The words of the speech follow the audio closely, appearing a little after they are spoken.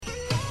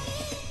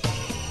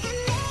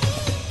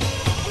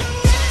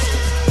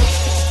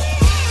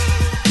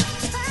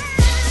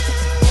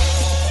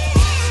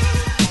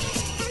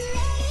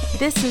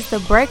This is the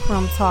Break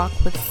Room Talk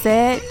with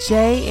Ced,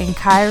 Jay, and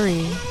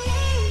Kyrie.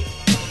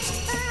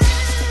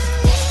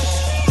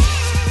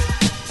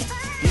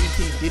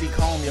 Diddy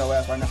comb your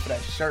ass right now for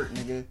that shirt,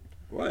 nigga.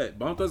 What?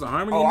 Bone Thugs and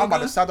Harmony? Oh, I'm nigga?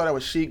 about to say, I thought that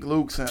was Sheik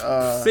Luke's and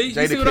See,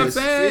 Jada you see what I'm Kiss.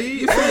 saying?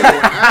 You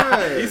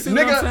see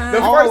Nigga,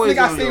 the first thing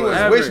I seen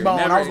was Wishbone.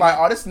 I was like,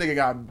 oh, this nigga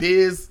got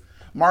Biz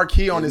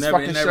Marquee on his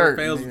fucking shirt. It never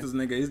fails nigga. with this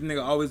nigga. This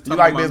nigga always talking You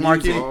like about Biz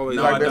Marquee? music. You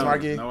No, like I Biz don't.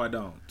 Marquee? No, I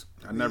don't.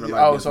 I never Oh,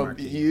 liked Biz so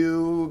Marquee.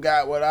 You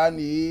Got What I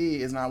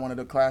Need is not one of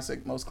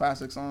the most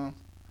classic songs?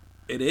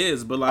 It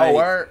is, but like... Oh,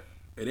 word?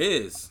 It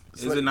is.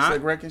 Is Slick, it not?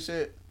 Slick Rick and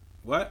shit?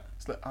 What?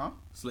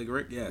 Slick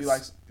Rick, yes. You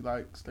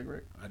like Slick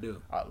Rick? I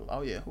do.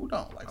 Oh yeah, who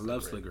don't like I Slick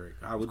love Rick? Slick Rick.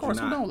 How would Of course,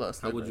 you who not? don't love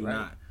Slick How would Rick, you right?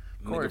 not?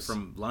 Of course. Nigga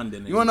from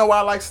London. You wanna know why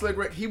I like Slick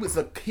Rick?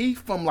 He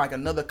from like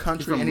another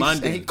country from and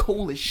London. and he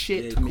cool as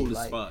shit Yeah, to me. cool as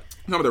Like, fuck.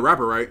 You know the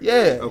rapper, right?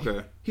 yeah.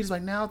 Okay. He's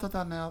like now.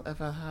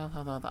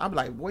 I'm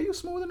like, boy, you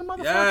smoother than a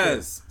motherfucker.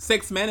 Yes.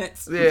 6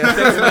 minutes.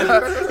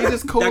 Yeah. He's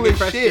just cool That get as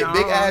fresh shit. on.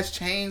 Big ass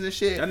chains and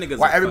shit. That nigga's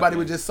Why a everybody fucking-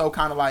 was just so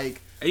kind of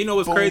like. And you know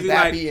what's boom, crazy?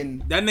 Like bappy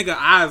and- that nigga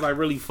eyes like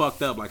really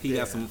fucked up. Like he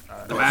got some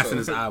glass in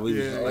his eye. We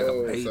was like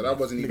a baby. So that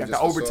wasn't They even got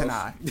just the a Overton sauce.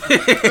 eye.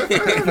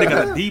 Nigga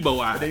got a Debo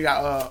eye. They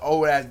got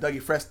old ass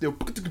Dougie Fresh still.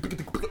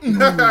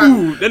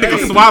 Ooh, that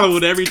nigga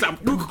swallowed every time.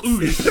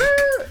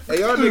 Hey,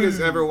 y'all niggas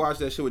ever watch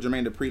that shit with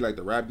Jermaine Dupri, like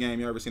the rap game?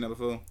 You ever seen that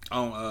before?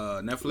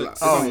 On Netflix.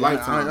 It's on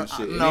Lifetime I- and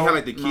shit. And no, they had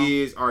like the no.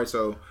 kids. All right,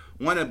 so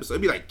one episode,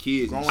 it'd be like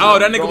kids. And shit. Oh,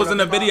 that nigga Growing was in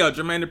the up in video.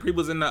 Jermaine Dupri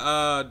was in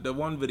the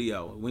one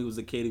video. When he was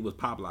a kid, he was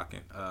pop locking.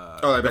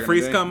 like The back in the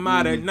freaks day? come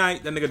out at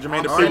night. That nigga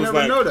Jermaine Oh, Dupri I was never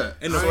like know that.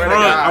 in the I front. swear to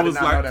God, I I was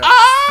did not like, know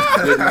that.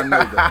 I did not know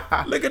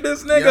that. look at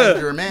this Young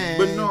nigga. Jermaine.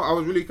 But no, I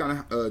was really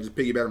kind of just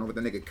piggybacking on what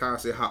the nigga Kai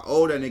said, how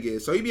old that nigga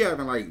is. So he be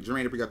having like,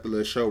 Jermaine Dupri got the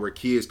little show where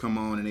kids come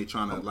on and they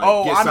trying to like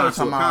Oh, get I know signed what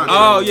to a you're talking contract.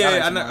 about. Oh Yeah,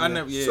 yeah, I I know.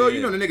 never. Yeah. So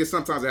you know the niggas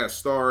sometimes have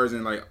stars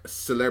and like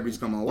celebrities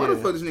come on. Why the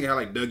Yeah. fuck this nigga had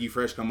like Dougie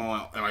Fresh come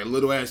on and like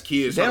little ass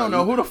kids? They don't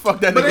know who the fuck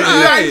that But nigga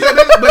they, is. Hey.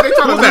 but they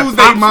trying to that lose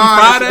their Pops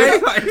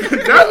minds.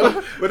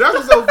 Friday? But that's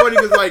what's so funny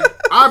because like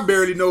I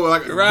barely know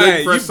like a Right,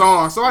 Dougie Fresh you-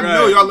 song, so I right.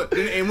 know y'all.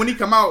 And when he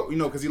come out, you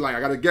know, because he like I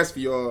got a guest for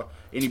y'all,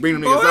 and he bring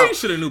them niggas Boy, out. he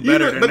shoulda knew You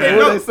better know, than but that. They,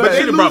 What know, they say? but they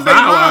They lose brought their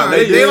Bow Wow. mind.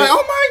 They They did. like,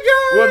 oh my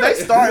god. Well, they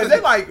started. They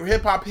like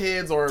hip hop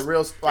heads or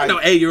real like. No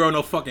 8-year-old,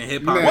 no fucking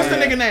hip hop. Man. What's the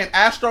nigga name?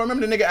 Astro.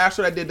 Remember the nigga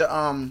Astro that did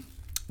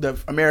the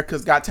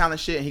America's Got Talent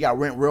shit, and he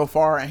went real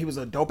far, and he was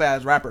a dope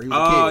ass rapper. He was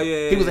a Oh, kid.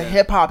 yeah, he was a yeah.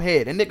 hip hop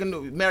head. And nigga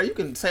knew, man, you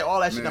can say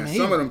all that shit. Man, I mean,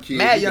 some he of them kids,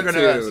 mad you younger can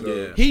than tell, us. though.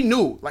 Yeah. He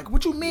knew, like,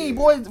 what you mean,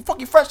 boy? The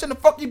fuck you fresh in the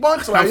fuck you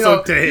bunch? Like, I'm you so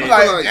know, dead. he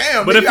like, But damn,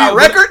 But but if you got you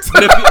records.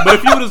 but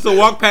if you was to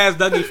walk past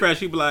Dougie Fresh,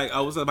 he'd be like,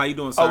 "Oh, what's up? How you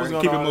doing, sir? what's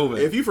going Keep it on?"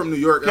 moving." If you from New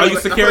York, Are you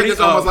I feel security? Like it's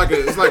almost Oh. like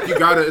it's like you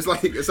gotta. It's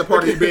like it's a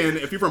part of being.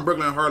 If you from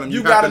Brooklyn and Harlem, You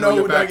have gotta to know know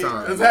your who back Dougie.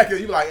 time.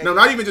 Exactly. You be like, No,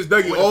 not even just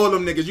Dougie. All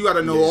them niggas. You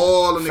gotta know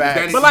all them niggas. Facts.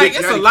 Danny But like, Dick,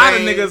 it's a Danny lot of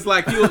Kane, niggas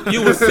like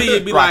you would see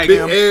it be Right. like, Big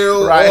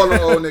L, Right. all them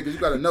old niggas. You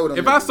gotta know them.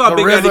 if I niggas. saw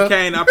Big RZA. Eddie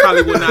Kane, I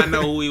probably would not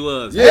know who he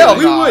was. Yeah, Hell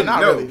we nah, wouldn't.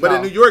 not No, really, but no.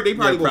 in New York, they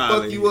probably Yeah, will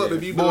probably, fuck you up yeah.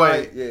 if you be boy,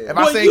 like, if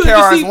Well, I say you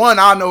KRS see- One,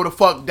 I know the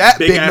fuck that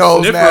Big big ass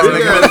nose sniffer. ass big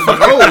nigga. ass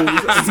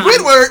nose.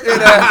 Squidward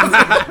and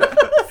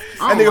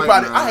I that don't nigga like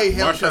probably. that. I hate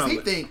him because Marshawn he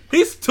Lee. think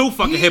He's too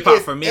fucking he hip hop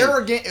is for me.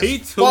 arrogant as He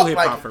too fuck, hip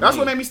like, hop for That's me.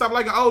 what made me stop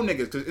liking old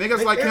niggas because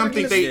niggas like him arrogant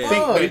think as they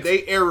fuck. think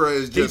they era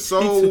is just He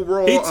so too-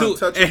 raw, he too-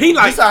 untouchable. and he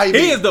like This how he he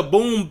be. is the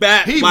boom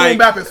bap. he like, boom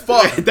bap as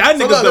fuck. That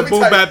So nigga's look, the let me boom tell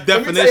you- bap let me tell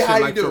you definition, how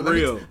you like do for it. Let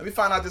me- real. Let me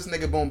find out this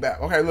nigga boom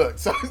bap. Okay, look.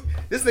 So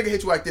this nigga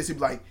hit you like this. He be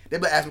like, they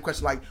be asking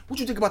questions like, "What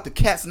you think about the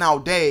cats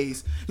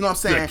nowadays?" You know what I'm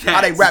saying? The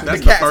How they cats. rap That's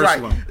the the cats, first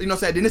right? one. You know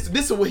what I'm saying? Then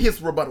this is what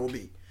his rebuttal will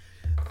be.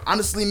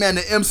 Honestly, man,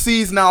 the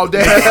MCs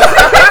nowadays.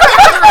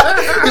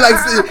 He like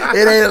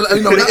it ain't,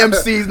 you know, the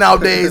MCs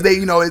nowadays. They,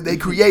 you know, they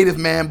creative,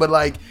 man. But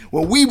like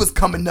when we was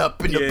coming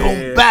up in the Yeah.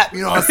 boom bap,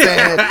 you know what I'm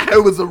saying?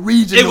 It was a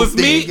regional. It was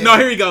me. thing. No,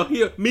 here you go.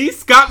 Here, me,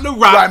 Scott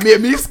LaRock.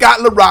 Right, me, Scott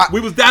LaRock. We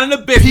was down in the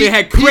basement.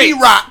 Had crates.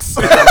 Rocks.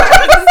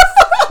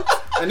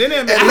 And then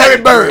And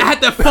Larry Bird. I had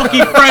the funky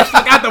fresh.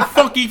 I got the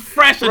funky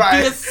fresh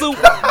Right. Adidas suit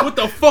with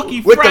the funky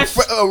With fresh.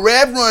 the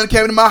Rev Run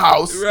came into my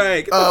house.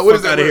 Right, get the What fuck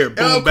is it? outta here, LL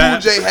boom Cool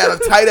bap. J had a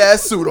tight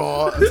ass suit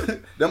on.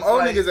 them old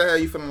Like- niggas that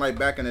had you feeling like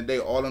back in the day,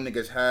 all them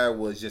niggas had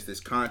was just this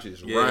conscious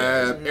Yeah.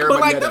 rap. But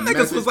Everybody like had them a niggas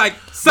message. was like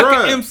sucker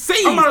Bruh,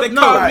 MCs. I'm not- They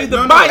no, called right, me the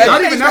no, no, bite. not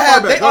And even they, that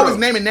far back. they Hold always up.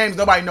 naming names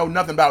nobody know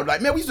nothing about.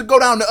 Like, man, we used to go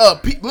down to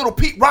Little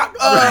Pete Rock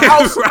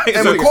house Right.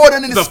 and So record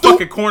in the the stoop.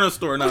 fucking corner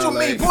store now. What you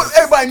mean? like- Boy,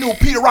 everybody knew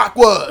who Peter Rock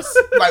was.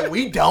 Like,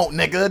 we don't,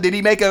 nigga. Did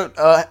he make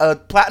a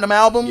platinum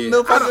album? Yeah,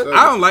 motherfucker?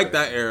 I don't like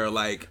that era.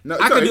 Like No,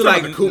 I could do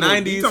like You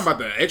 90s. talking about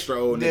the extra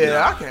old niggas. Yeah,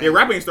 now. I can. Yeah,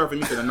 rap ain't start for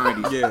me till the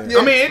 90s. Yeah.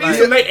 I mean, it is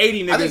Yeah. some late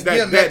 80 I niggas think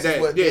that DMX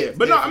is what yeah. did-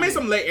 But no, did I for mean me.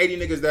 some late 80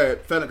 niggas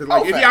that fell because like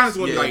Oh, if you facts. honest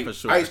with me, Yeah, like for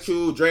sure. Ice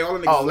Cube, Dre, all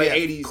them niggas Oh, late yeah,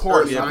 80s, of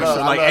course, early yeah, 90s. I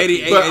love like it.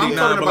 88, But 89. I'm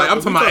talking But like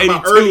I'm talking we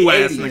about early 82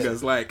 ass 80s.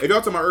 niggas. Like If y'all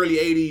talking about early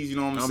 80s, you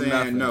know what I'm I'm saying?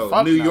 nothing. No.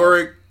 Fuck New no.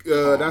 York,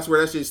 That's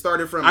where that shit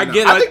started from. I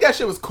get I think that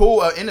shit was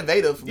cool,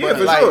 innovative. Yeah, but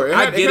for like, sure.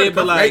 I get it,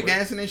 but like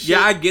breakdancing and shit.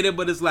 Yeah, I get it,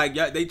 but it's like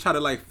they try to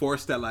like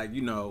force that, like,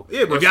 you know,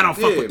 Yeah, but if y'all don't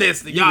fuck with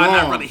this, then y'all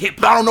not really hip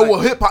hop. I don't know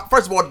what hip hop.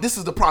 First of all, this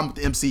is the problem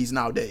with the MCs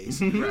nowadays,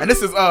 and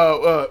this is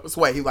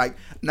Sway. He's like,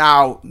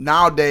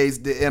 nowadays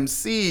the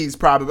MCs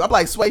probably. I'm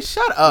like, Sway,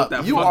 shut up.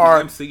 That You fucking are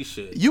MC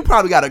shit. You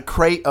probably got a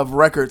crate of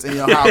records in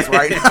your house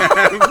right now.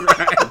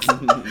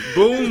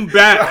 Boom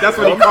bap. That's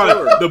what he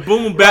called it. The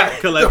boom bap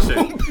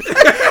collection.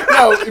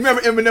 No, you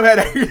remember Eminem had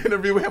that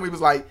interview with him. He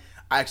was like,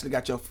 I actually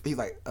got your. He's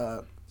like,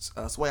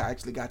 Sway, I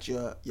actually got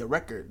your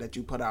record that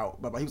you put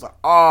out. But he was like,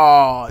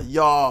 oh,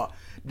 y'all,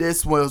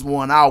 this was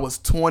when I was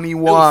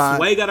 21.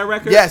 Sway got a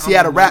record? Yes, he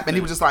had a rap, and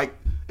he was just like,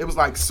 it was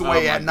like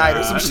Sway at night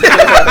or some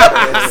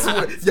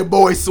shit. Your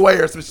boy Sway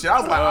or some shit. I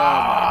was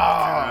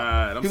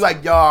like, oh. He's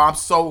like, y'all, I'm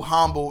so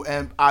humble,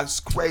 and it's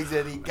crazy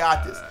that he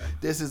got this.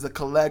 This is a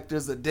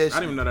collector's edition. I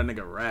didn't even know that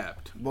nigga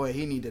rapped. Boy,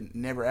 he need to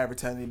never ever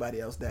tell anybody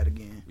else that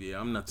again. Yeah,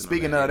 I'm nothing.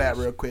 Speaking of that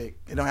real quick,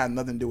 it don't have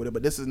nothing to do with it,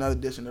 but this is another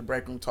edition of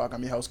Break Room Talk.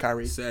 I'm your host,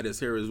 Kyrie. Sad is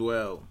here as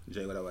well.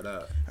 Jay, what up, what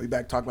up? I'll be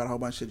back to talk about a whole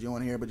bunch of shit you don't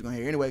want to hear, but you're going to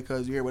hear anyway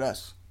because you're here with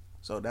us.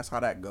 So that's how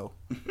that go.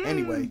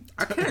 Anyway.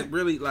 I can't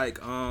really, like,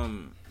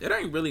 it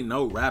ain't really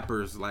no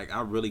rappers, like,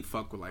 I really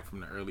fuck with, like, from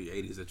the early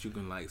 80s that you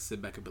can, like,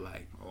 sit back and be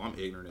like, Oh, I'm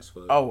ignorant as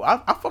fuck. Oh, I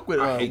fuck with...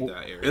 I hate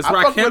that era. Is I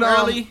fuck Rakim with,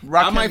 early?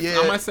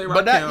 Rakim, I might say Rakim.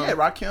 But that, yeah,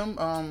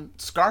 Rakim,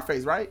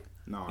 Scarface, right?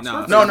 No,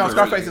 No,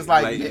 Scarface is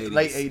like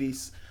late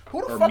 80s. Who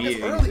the Or fuck is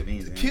mid-80s, early? if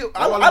anything. I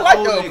All like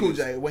old LL niggas. Cool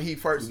J when he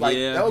first, like,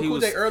 Yeah, LL he Cool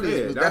J was- early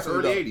Yeah, was that's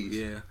definitely early dope.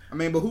 80s. Yeah. I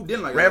mean, but who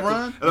didn't like Red LL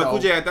Run? Cool No.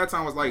 J at that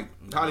time was like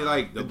probably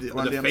like the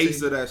Run the DMC?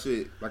 face of that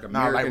shit, like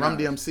Nah, American. like Run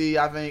DMC,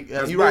 I think.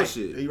 That's You're right.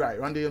 bullshit. You're right.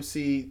 Run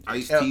DMC.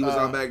 Ice-T was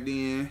out back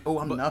then. Oh,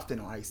 I'm nothing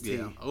on Ice-T.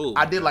 Yeah. Oh,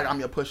 I did like I'm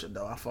Your Pusher,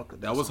 though. I fuck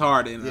with that. That was song.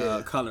 hard in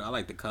Yeah. color. I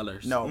like the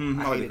colors. No, I I like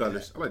the hated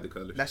colors. that. I like the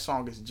colors. That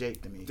song is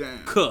Jake to me.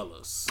 Damn.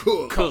 Colors.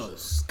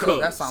 Colors.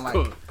 That sound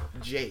like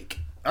Jake.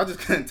 I just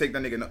couldn't take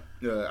that nigga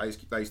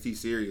Ice-T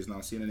serious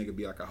now. Seeing a nigga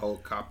be like a whole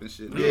cop and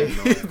shit. Yeah, You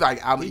know?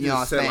 like I, He you know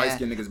what just set I'm light saying.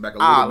 skinned niggas back a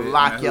I'll little bit.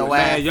 lock man. your Who is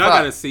ass. that? Man,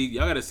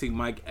 y'all gotta see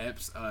Mike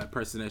Epps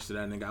impersonation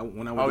of that nigga.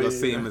 When I went to yeah,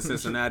 see yeah. him in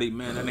Cincinnati,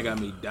 man, that nigga got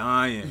me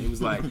dying. He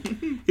was like,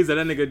 he said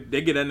that nigga,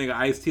 they get that nigga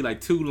Ice-T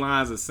like 2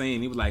 lines of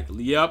scene. He was like,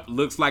 yep,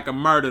 looks like a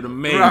murder to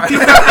me. Right.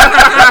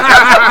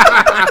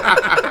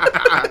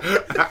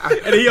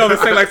 And he always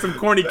say like some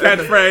corny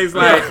catchphrase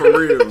like, for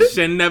real.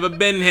 should never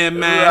been here,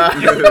 man.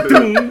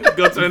 Doom,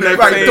 go to the next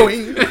Right, scene.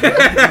 he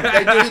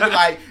be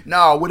like,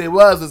 no, what it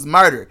was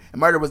murder. And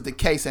murder was the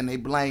case, and they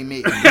blame me.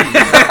 You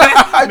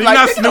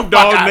not Snoop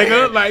Dogg, Here.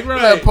 nigga. Like,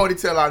 Little right.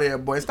 ponytail out here,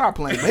 boy. Stop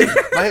playing.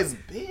 But his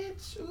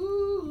bitch.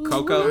 Ooh,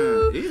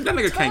 Coco. That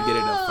nigga can't get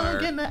it up tongue fire.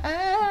 in the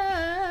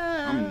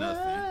eye. I'm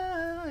nothing.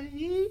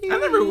 I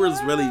never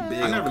was really big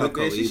I on never looked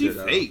Coco at she either,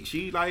 though. fake.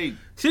 She like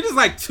She just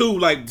like too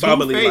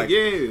bubbly, fake, like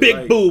yeah, big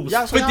like- boobs,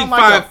 Y'all sound 55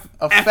 like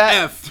a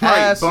fat FF. right,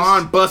 ass.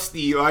 Bond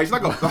busty. Like she's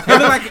like a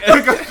like-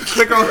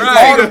 click on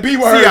Right. All the B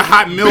words. See a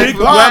hot milk. Big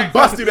Blonde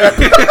busted that.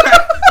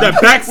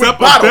 that backs up a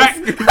bottles.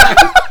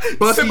 back.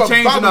 Busty Sip of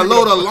changing a bubbly.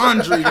 load of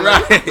laundry.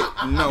 Right.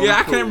 No. Yeah,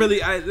 I cool. can't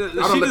really. I She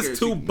don't look just at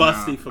too she-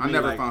 busty nah, for me. I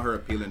never like, found her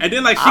appealing. and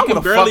then like I she would've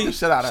can fucked barely, the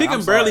shit out of she her. can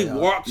I'm barely sorry,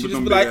 walk. She With just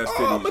them be like, big ass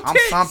oh, titties. my I'm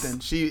tits. something.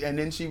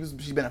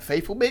 She's been a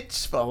faithful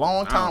bitch for a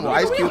long time with know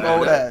Ice about Cube that.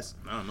 old ass.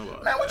 I don't know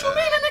about Man, what that. you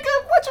mean,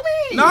 nigga? What you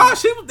mean?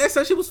 No, they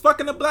said she was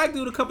fucking a black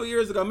dude a couple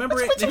years ago. Remember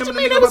What him you and mean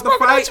the they nigga was about to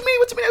broken up? fight?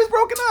 What you mean they was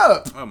broken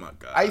up? Oh my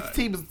god.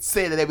 Ice-T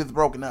said that they was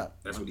broken up.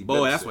 That's what he Boy,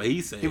 better that's say. what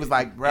he said. He was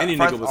like, any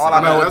first, nigga was all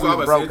I saying know that. is That's we what I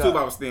was was saying broke too. If I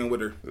up. was staying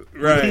with her.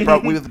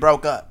 Right. We was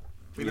broke up.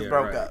 We was Yeah,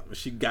 broke right. up.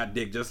 She got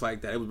dick just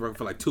like that. It was broken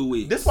for like 2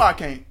 weeks. This is why I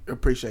can't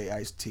appreciate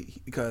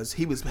Ice-T because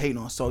he was hating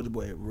on Soulja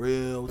Boy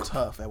real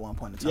tough at one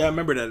point in time. Yeah, I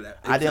remember that.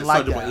 I didn't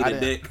like Soulja that. Boy I eat a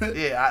didn't, dick.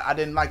 yeah, I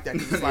didn't like that.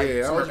 'Cause it's like Yeah,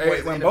 Soulja Boy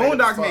is when innovative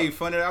Boondocks as fuck. made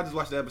fun of it, I just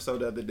watched the episode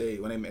the other day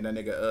when they made that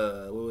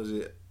nigga, what was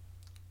it?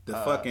 The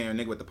fucking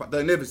nigga with the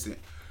Magnificent.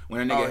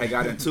 When that nigga had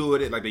got into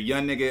it, like the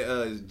young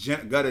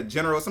nigga got a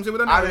general, some shit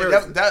with that I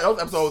nigga. mean, those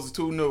episodes was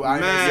too new. I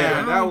ain't Man, seen I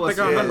them. that don't was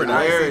think I remember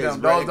that. hilarious, Those-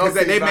 bro. Because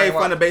those they scenes I made ain't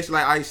fun watch. of basically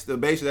like Ice, the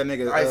basically that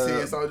nigga. Ice-T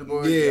and Soulja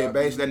Boy, Yeah, yeah.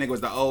 basically that nigga was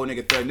the old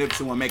nigga Third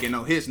Nipsey wasn't making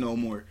no hits no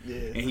more. Yeah.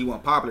 And he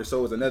wasn't popular, so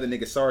it was another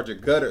nigga Soldier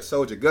Gutter that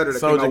Soulja came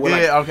out with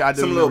like Gutter, okay, I do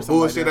some little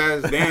remember something like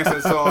bullshit ass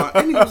dancing song.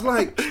 And he was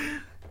like,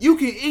 you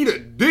can eat a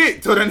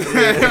dick to the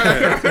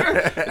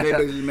They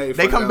basically made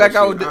They fun come of back that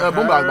out shit. with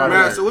Boondocks by the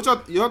Man, way. so what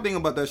y'all think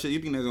about that shit? You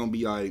think that's gonna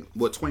be like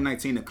what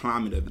 2019 the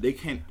climate of it? They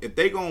can't if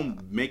they gonna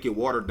make it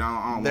watered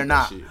down. I don't They're want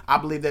not. that shit. I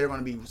believe they're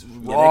gonna be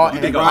raw they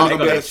and gonna- all they of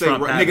gonna that say, shit.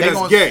 nigga, They that's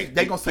gonna- gay.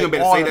 They gonna say You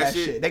better all say of that that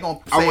shit. shit. They gonna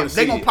I say wanna it.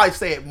 They see gonna it. probably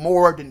say it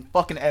more than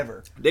fucking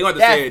ever. They gonna have to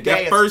That's say it. gay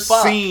That as first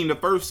fuck. scene, the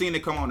first scene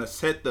that come on to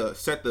set the.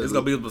 It's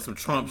gonna be with some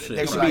Trump shit.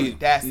 They It should like, be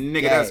that's nigga.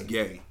 gay. That's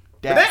gay.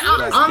 But That's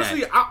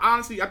they, gay.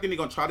 honestly, I think they're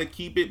gonna try to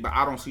keep it, but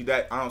I don't see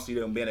that. I don't see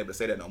them being able to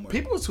say that no more.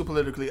 People are too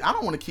politically. I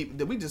don't want to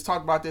keep. We just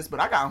talked about this,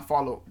 but I got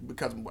unfollowed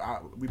because I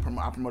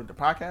promoted the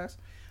podcast.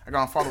 I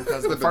got unfollowed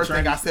because the With the first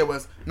thing I said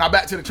was now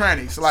back to the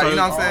trannies. Like, So, you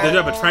know what I'm saying? did you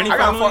have a tranny I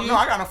got following you? No,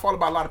 I got unfollowed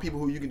by a lot of people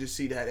who you can just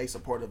see that they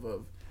supportive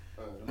of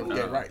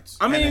gay rights.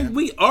 I mean, And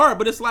we are,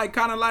 but it's like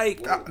kind of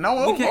like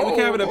no, we can't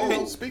have an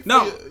opinion. speak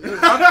No, for you.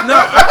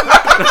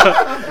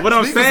 what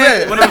I'm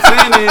saying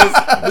is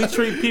we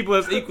treat people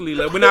as equally.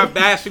 Like we're not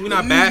bashing. We're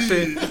not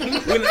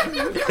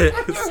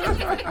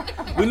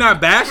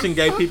bashing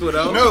gay people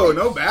though.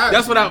 No bad.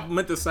 That's what I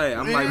meant to say.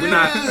 I'm like we're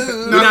not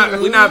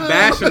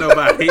bashing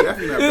nobody.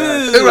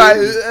 Right.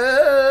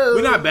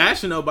 We're not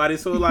bashing nobody.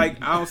 So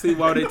like I don't see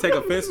why they take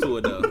offense to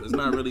it though. It's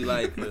not really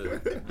like.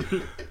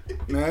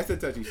 Man, it's a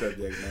touchy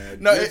subject,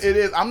 man. No, it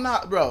is. I'm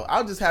not, bro.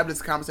 I'll just have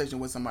this conversation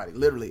with somebody,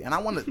 literally, and I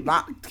want to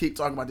not keep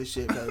talking about this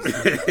shit because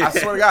I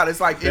swear to God,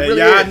 it's like it really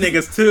y'all is.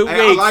 niggas too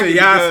weak, like so it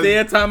y'all because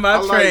still talking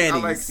about trannies. I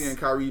like seeing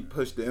Kyrie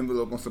push the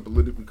envelope on some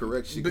politically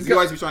correct shit. Because he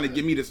always be trying to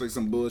give me this like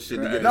some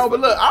bullshit. To get No, but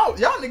look,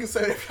 y'all niggas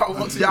say it if y'all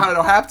want to. Y'all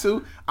don't have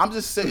to. I'm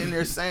just sitting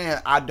there saying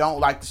I don't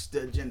like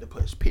the agenda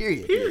push.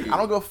 Period. I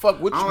don't give a fuck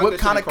what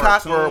kind of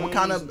cock or what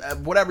kind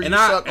of whatever you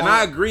suck on. And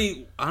I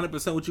agree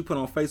 100% what you put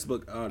on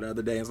Facebook the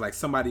other day. It's like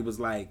somebody was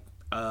like.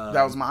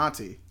 That was my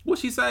auntie.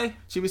 What'd she say?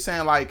 She was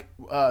saying like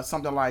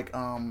something like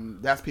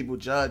that's people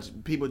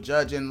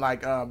judging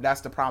like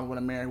that's the problem with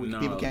America.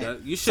 People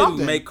can't. You shouldn't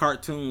make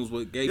cartoons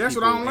with gay people. That's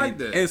what I don't like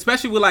that. And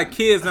especially with like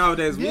kids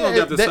nowadays. We don't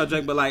get the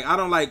subject, but like I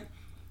don't like.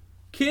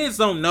 Kids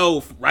don't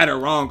know right or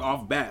wrong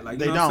off bat. Like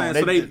you know what I'm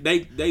saying?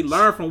 So they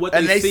learn from what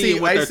they see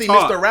and what they're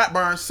taught. Mr.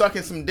 Ratburn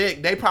sucking some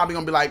dick. They probably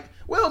gonna be like,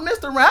 well,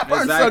 Mr.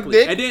 Ratburn sucked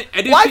dick. And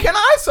then why can't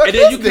I suck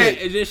his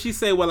dick? And then she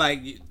say, well,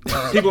 like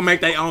people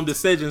make their own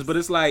decisions, but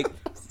it's like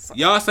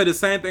y'all say the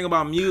same thing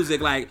about music,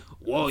 like.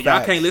 Whoa,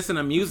 y'all can't listen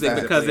to music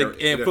because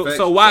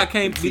so why it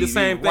can't be the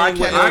same thing? Why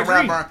can't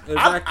Exactly.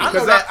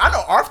 I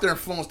know Arthur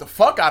influenced the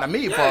fuck out of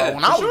me when I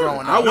was growing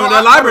up. I wanted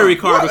a library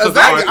card because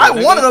I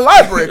wanted a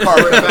library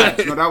card.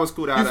 No, that was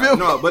cool.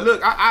 No, but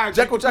look, I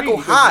Jekyll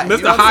High,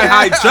 Mr.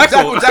 High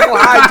Jekyll. Jekyll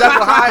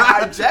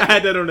High Jekyll. I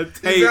had that on the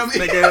tape,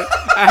 nigga.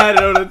 I had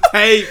it on the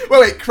tape.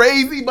 Wait,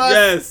 Crazy Bus.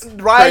 Yes,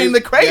 riding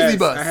the Crazy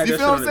Bus. You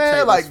feel what I'm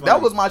saying? Like that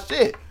was my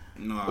shit.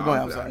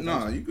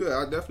 No, you good.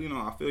 I definitely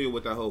know. I feel you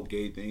with that whole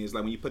gay thing. It's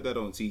like when you put that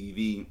on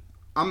TV,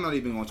 I'm not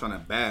even gonna try to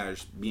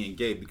bash being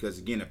gay because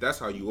again, if that's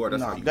how you are,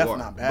 that's how you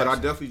are. But I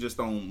definitely just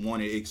don't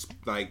want it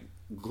like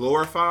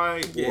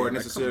glorify or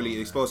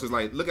necessarily expose. It's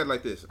like look at it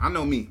like this. I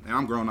know me, and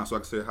I'm grown now, so I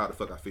can say how the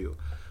fuck I feel.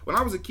 When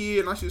I was a kid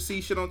and I should see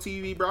shit on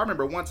TV, bro. I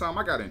remember one time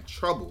I got in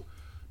trouble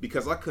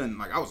because I couldn't.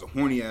 Like I was a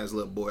horny ass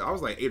little boy. I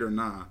was like 8 or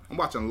 9. I'm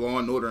watching Law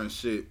and Order and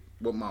shit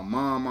with my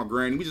mom, my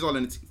granny. We just all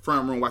in the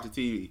front room watching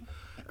TV.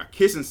 A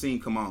kissing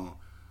scene come on.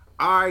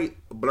 I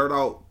blurt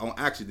out on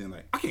accident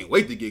like, I can't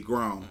wait to get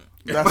grown.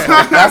 That's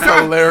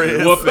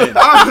hilarious. Whooping.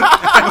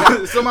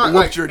 Somebody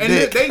like your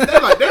dick. They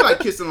like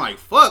kissing like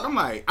fuck. I'm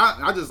like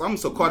I'm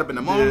so caught up in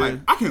the moment. Like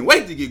I can't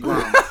wait to get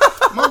grown.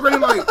 My granny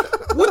like,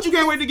 what you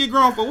can't wait to get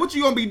grown for? What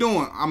you gonna be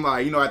doing? I'm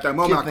like, at that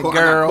moment I got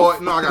caught.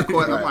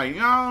 I'm like,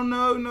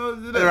 no.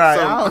 Right.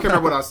 So I can't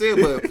remember what I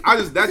said, but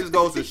that just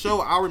goes to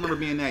show I remember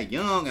being that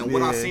young and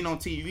what I seen on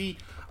TV.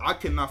 I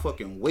could not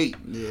fucking wait.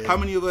 Yeah. How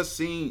many of us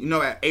seen,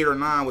 at 8 or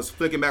 9 was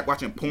flicking back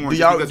watching porn? Do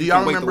y'all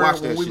remember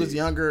when we was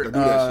younger,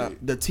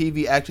 the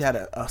TV actually had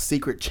a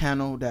secret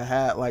channel that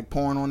had like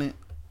porn on it?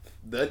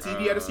 The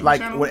TV had a secret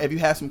channel? Like if you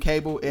had some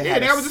cable, it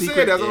had that was a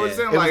secret. That's what I was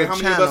saying. Like how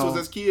many of us was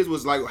as kids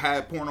was like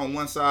had porn on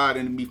one side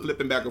and be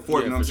flipping back and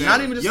forth, you know what I'm saying?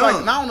 Not even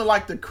just not only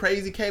like the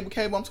crazy cable.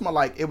 I'm talking about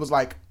like, it was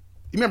like,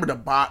 you remember the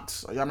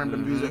box? Y'all remember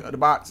the music of the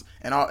box?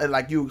 And all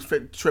like you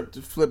flip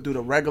through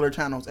the regular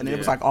channels, and it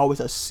was like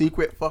always a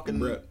secret fucking.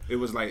 Bruh, it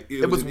was like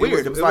it was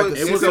weird. It was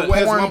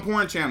one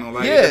porn channel.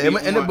 Like,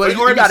 but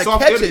you gotta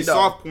catch it though.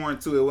 Soft porn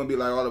too. It wouldn't be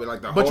like all of it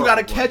like the. But you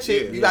gotta catch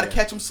it. You gotta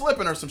catch them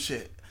slipping or some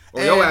shit.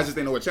 Or your ass just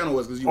didn't know what channel it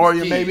was because you. Or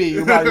maybe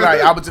you're right.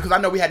 I was because I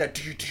know we had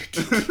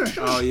that.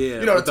 Oh yeah.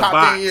 The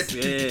top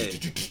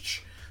thing.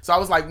 So I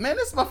was like, man,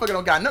 this motherfucker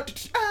don't got no.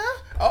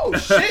 Oh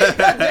shit!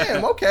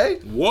 Goddamn. Okay.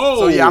 Whoa.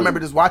 So yeah, I remember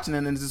just watching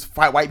it and just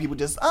white people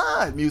just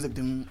music,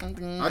 and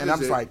I'm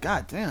just like,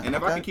 God damn. And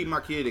if I can keep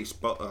my kid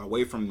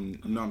away from, you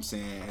know what I'm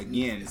saying,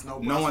 again,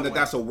 knowing that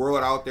that's a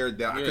world out there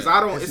that because I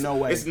don't. It's no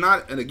way. It's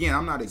not. And again,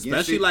 I'm not against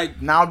especially it.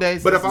 like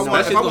nowadays. But if I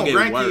want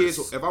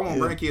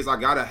grandkids, I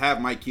gotta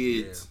have my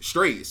kids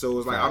straight. So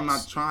it's like I'm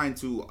not trying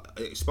to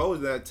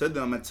expose that to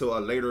them until a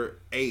later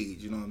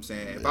age. You know what I'm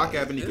saying? If I can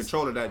have any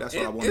control of that, that's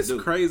what I want to do.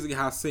 It's crazy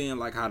how seeing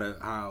like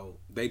how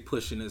they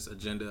pushing this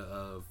agenda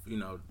of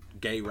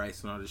gay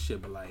rights and all this shit,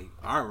 but like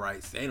our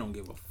rights, they don't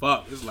give a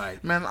fuck. It's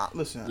like, man,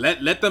 listen,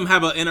 let them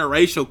have an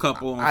interracial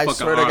couple. I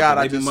swear to God,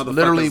 I just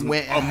literally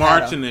went and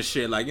marching and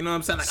shit. Like, you know what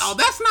I'm saying? Like, oh,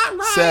 that's not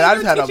right. I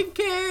just had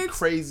a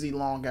crazy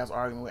long ass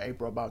argument with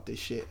April about this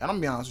shit, and I'm gonna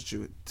be honest with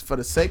you. For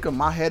the sake of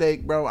my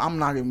headache, bro, I'm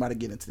not even about to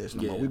get into this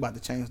no more. We about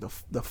to change the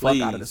fuck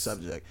out of the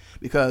subject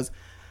because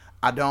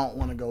I don't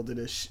want to go through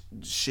this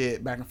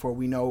shit back and forth.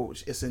 We know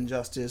it's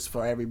injustice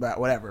for everybody,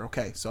 whatever.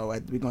 Okay, so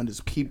we're going to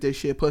just keep this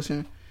shit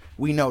pushing.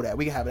 We know that.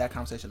 We can have that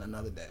conversation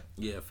another day.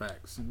 Yeah,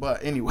 facts.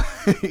 But anyway,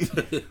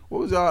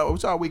 what was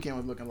y'all weekend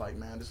was looking like,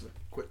 man? Just a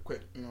quick,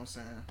 you know what I'm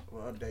saying?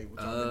 Well,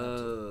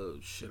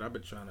 update. Shit, I've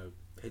been trying to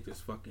hit this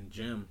fucking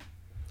gym.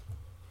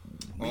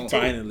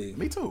 Finally.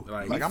 Me too.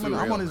 Like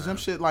I'm on this gym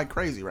shit like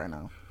crazy right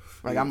now.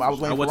 Like I was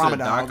waiting for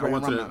Ramadan.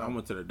 I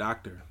went to the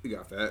doctor. You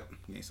got fat.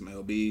 You ate some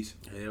LBs.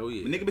 Hell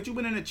yeah. But nigga, but you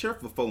been in the chair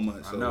for 4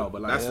 months. So I know,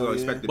 but like that's what I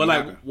expected. But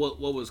like what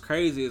was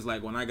crazy is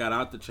like when I got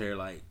out the chair,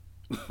 like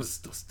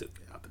still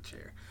out the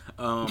chair.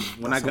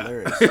 When that's I got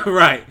hilarious.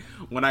 right.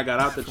 When I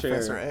got out the chair,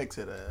 Professor X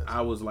hit ass.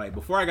 I was like,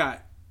 before I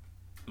got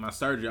my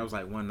surgery, I was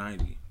like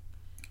 190.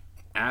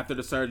 After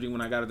the surgery,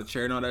 when I got out the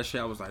chair and all that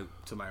shit, I was like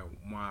to like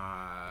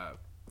my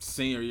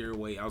senior year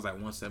weight, I was like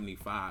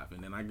 175,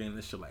 and then I gained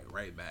this shit like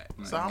right back.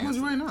 So how much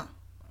you weigh now?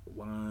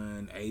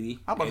 180.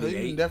 I'm about to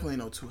say you definitely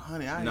know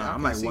 200.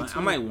 I'm like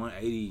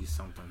 180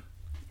 something.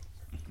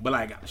 But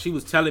like she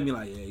was telling me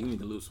like, yeah, you need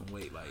to lose some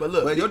weight. Like, but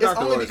look, it's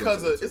only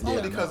because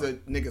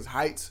of niggas'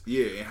 heights.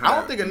 Yeah, I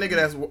don't think a nigga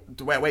that's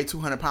weigh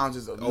 200 pounds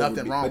is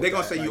nothing wrong. But they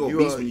gonna say you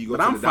obese when you go to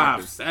the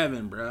doctor. But I'm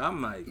 5'7", bro.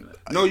 I'm like,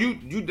 no, you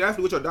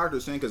definitely what your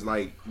doctor's saying, because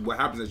like what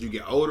happens as you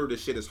get older, the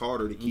shit is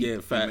harder to keep. Yeah,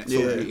 fact. So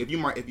if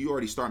you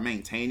already start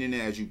maintaining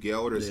it as you get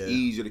older, it's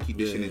easier to keep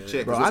this shit in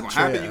check. Because what's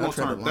gonna happen? You are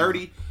gonna turn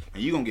 30.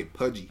 And you gonna get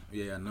pudgy.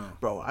 Yeah, I know.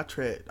 Bro, I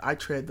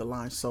tread the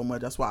line so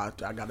much. That's why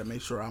I gotta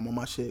make sure I'm on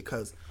my shit,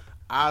 because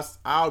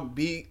I'll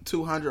be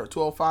 200 or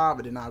 205,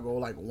 and then I'll go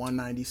like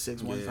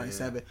 196,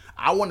 197.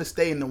 I want to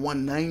stay in the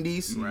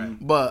 190s,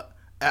 but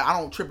I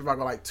don't trip if I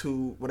go like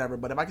 2 whatever.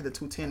 But if I get to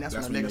 210, that's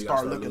when the niggas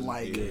start looking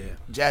like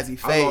Jazzy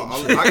Faye.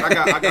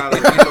 I got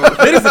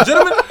ladies and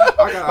gentlemen.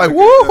 I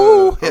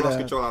lost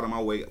control out of my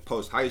weight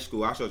post high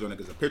school. I showed you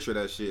niggas a picture of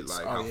that shit,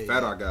 like how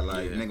fat I got.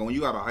 Like nigga, when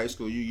you out of high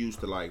school, you used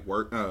to like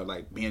work,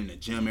 like being in the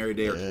gym every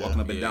day, or just walking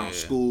up and down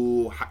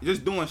school,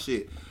 just doing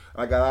shit.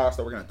 I got out,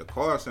 started working at the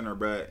car center,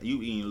 bro.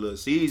 You eating Little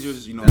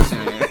Caesars, you know what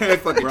I'm saying?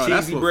 Fucking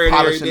cheesy bread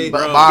every day,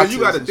 bro. Because you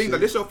got to think that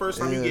this your first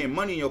time you getting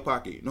money in your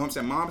pocket. You know what I'm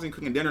saying? Mom's ain't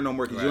cooking dinner no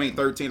more because you ain't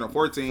 13 or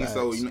 14. Facts.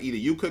 So you know, either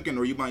you cooking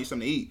or you buying you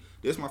something to eat.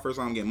 This is my first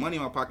time getting money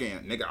in my pocket,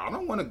 and nigga, I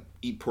don't want to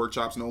eat pork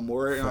chops no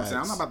more. You know what I'm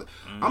saying? I'm not about to.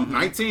 I'm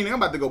 19. I'm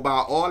about to go buy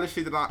all this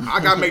shit that I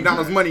got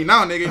McDonald's money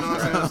now, nigga. You know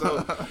what I'm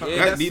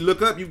saying? So you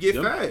look up, you get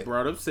fat.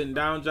 Bro, them sitting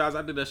down jobs.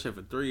 I did that shit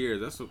for 3 years.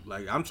 That's what,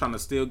 like I'm trying to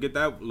still get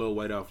that little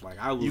weight off. Like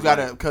I was. You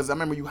gotta, because I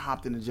remember you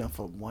hopped in the gym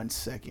for 1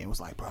 second. It was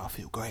like, bro, I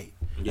feel great.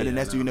 And then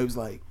next thing you know, it was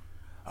like,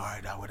 all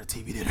right, now where the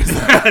TV dinner?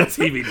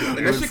 TV dinner.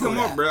 And that shit come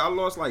up, bro. I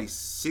lost like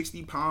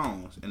 60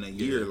 pounds in a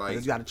year. Like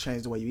you gotta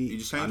change the way you eat. You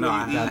just change the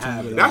way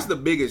you eat. That's the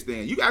biggest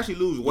thing. You can actually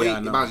lose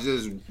weight by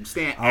just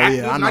staying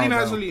active. Not even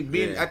necessarily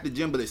being at the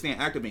gym, but staying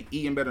active and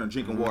eating better and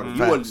drinking water.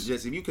 You would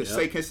just, if you could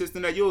stay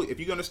consistent at if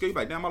you're gonna scale,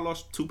 like damn, I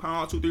lost 2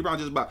 pounds, 2-3 pounds,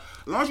 just about.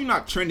 As long as you're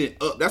not trending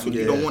up, that's what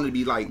you don't want to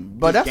be like.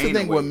 But that's the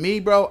thing with me,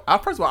 bro.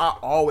 First of all, I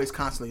always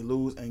constantly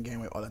lose and gain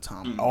weight all the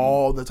time,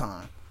 all the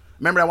time.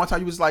 Remember that one time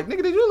you was like,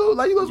 nigga, did you lose?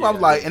 Like, you lose? I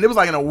was like, and it was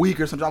like in a week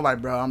or something. I'm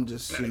like, bro, I'm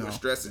just,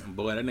 stressing.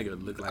 Boy, that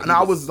nigga looked like. And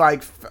I was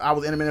like, I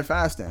was intermittent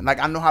fasting. Like,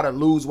 I know how to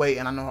lose weight,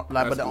 and I know,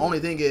 like, but the only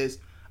thing is,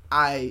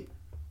 I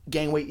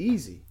gain weight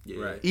easy. Yeah.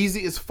 Right.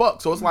 Easy as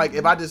fuck. So it's like,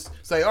 if I just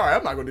say, all right,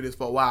 I'm not gonna do this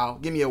for a while.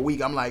 Give me a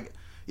week. I'm like,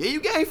 yeah,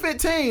 you gained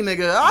 15,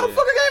 nigga. How the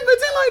fuck I gained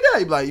 15 like that?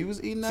 You like, you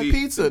was eating that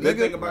pizza, nigga. The good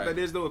thing about that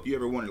is, though, if you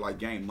ever want to, like,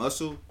 gain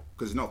muscle,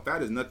 because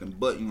fat is nothing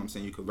but, you know what I'm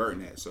saying, you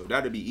converting that. So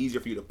that'd be easier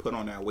for you to put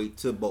on that weight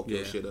to bulk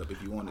your shit up if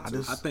you wanted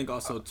to. I think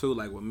also, too,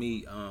 like with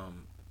me,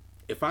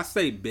 if I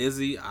stay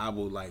busy, I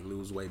will like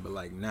lose weight. But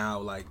like now,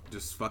 like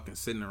just fucking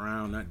sitting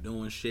around, not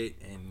doing shit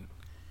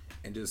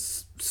and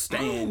just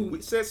staying.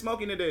 We said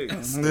smoking today.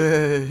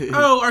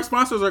 Our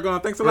sponsors are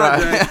gone. Thanks a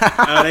lot, Jay.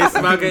 They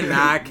smoking?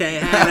 Nah, I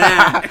can't have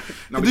that.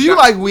 No, do you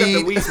like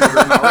weed? We got the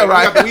weed sponsors now, right?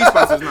 Right. We got the weed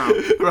sponsors now.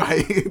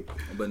 Right.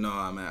 But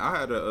no, man, I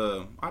had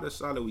a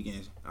solid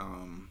weekend.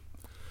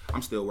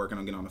 I'm still working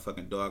on getting on the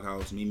fucking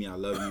doghouse. Mimi, I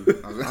love you.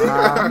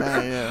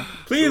 Man, yeah.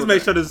 Please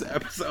make sure this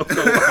episode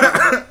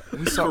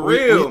goes for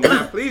real,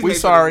 man. Please. We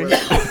sorry.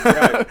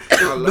 I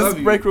love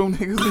you. Break room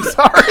niggas. We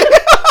sorry.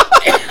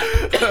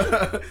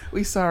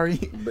 We sorry.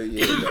 But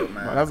yeah, though,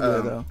 man. That's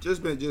good though.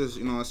 Just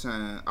you know what I'm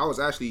saying. I was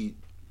actually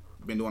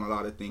been doing a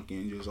lot of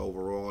thinking, just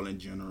overall in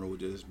general,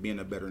 just being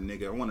a better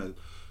nigga. I want to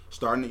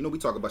start. We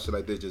talk about shit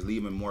like this, just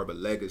leaving more of a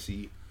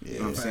legacy. You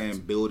know what I'm saying?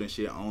 Building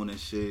shit, owning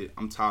shit.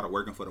 I'm tired of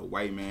working for the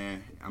white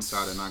man. I'm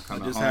tired of not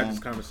coming home. I just had this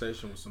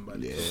conversation with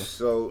somebody. Yeah.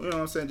 So, you know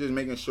what I'm saying? Just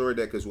making sure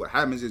that, because what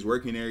happens is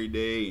working every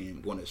day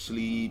and going to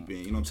sleep and,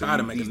 you know what I'm saying? Tired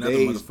of making another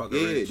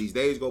motherfucker rich. These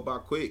days go by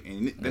quick.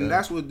 And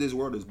that's what this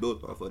world is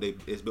built off of.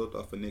 It's built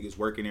off of niggas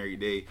working every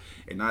day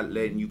and not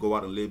letting you go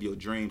out and live your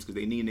dreams, because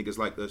they need niggas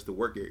like us to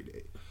work every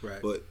day.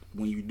 Right. But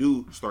when you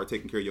do start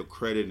taking care of your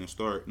credit and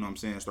start, you know what I'm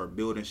saying, start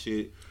building shit,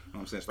 you know what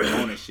I'm saying, start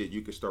owning shit,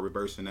 you can start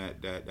reversing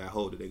that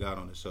hold that they got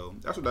on it. So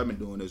that's what I've been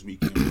doing this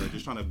weekend, bro.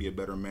 Just trying to be a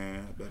better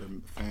man, a better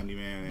family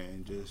man,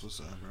 and just what's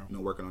up, bro?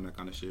 Working on that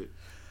kind of shit.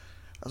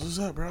 That's what's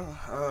up,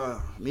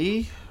 bro.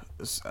 Me,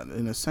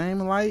 in the same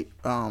light,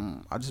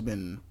 I just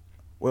been.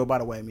 Well, by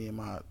the way, me and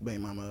my baby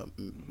mama,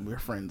 we're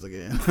friends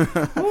again.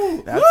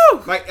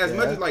 Like as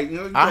much as like, you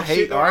know, I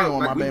hate arguing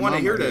with my baby mama. We want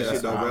to hear that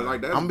shit though, bro.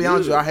 Like that's. I'm be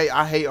honest with you,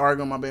 I hate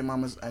arguing with my baby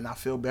mamas, and I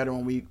feel better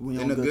when we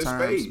on good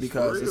terms,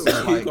 because it's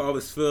like, people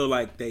always feel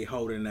like they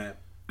holding that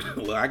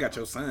Well, I got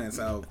your son,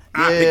 so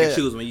I pick and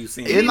choose when you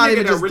see him. It's not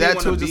even just that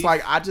too. Just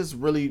like I just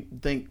really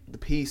think the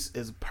peace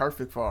is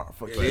perfect for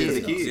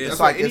kids. It's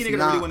like any nigga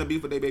that really want to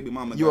beef with their baby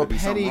mama. You a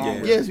petty,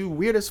 yes. You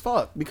weird as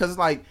fuck because it's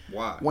like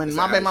when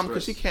my baby mama,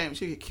 because she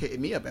hit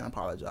me up and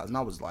apologized, and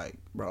I was like,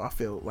 bro, I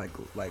feel like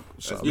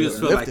you just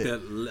feel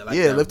lifted.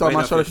 Lift off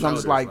my shoulders. I'm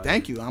just like,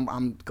 thank you.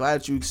 I'm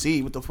glad you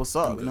see what the fuck's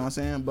up. You know what I'm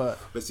saying? But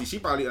see, she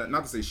probably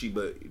not to say she,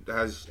 but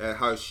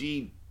how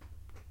she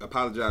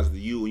apologized to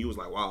you and you was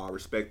like, wow, I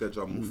respect that,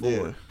 y'all move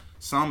forward.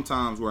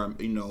 Sometimes where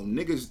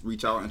niggas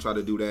reach out and try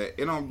to do that,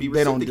 it don't be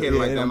reciprocated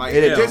like that. Like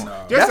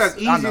just as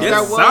easy as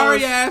that was.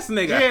 Sorry ass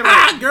nigga.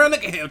 Yeah, girl,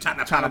 look at him trying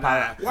to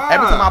apologize. Wow.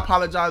 Every time I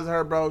apologize to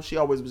her, bro, she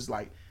always was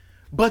like,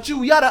 but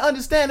you gotta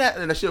understand that,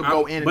 and she'll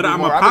go in. But I'm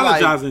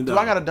apologizing. Do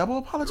I gotta double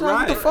apologize?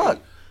 Right. What the fuck?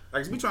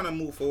 Like, we trying to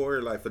move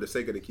forward, like for the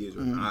sake of the kids,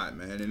 or not,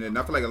 man. And then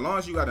I feel like as long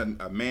as you got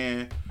a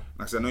man.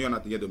 Like I said, I know y'all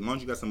not together. As long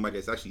as you got somebody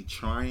that's actually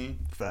trying,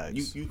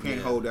 you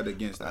can't hold that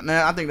against that.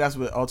 Now, I think that's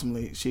what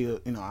ultimately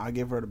I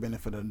give her the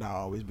benefit of the doubt,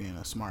 always being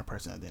a smart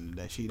person at the end of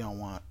the day. She don't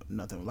want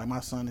nothing. Like, my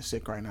son is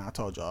sick right now, I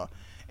told y'all,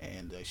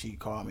 and she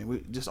called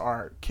me.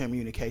 Our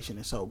communication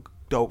is so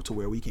dope to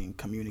where we can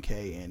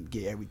communicate and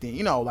get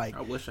everything, like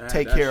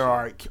take care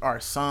of our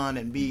son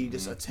and be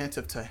just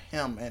attentive to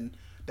him, and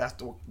that's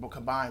what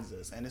combines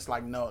us. And it's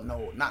like not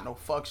no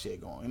fuck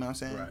shit going, you know what I'm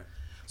saying? Right.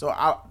 So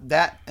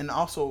and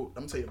also I'm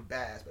gonna tell you the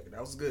bad aspect.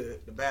 That was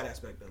good. The bad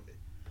aspect of it,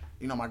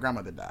 my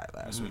grandmother died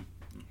last week.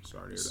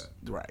 Sorry to hear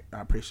that. Right, I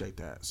appreciate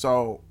that.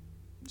 So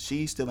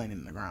she still ain't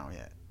in the ground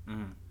yet.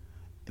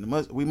 And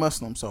we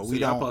Muslim, so we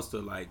don't. Supposed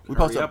to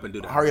hurry up and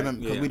do that. Hurry up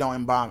because we don't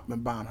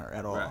embalm her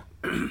at all.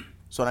 Right.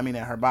 So that means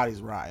that her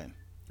body's rotting.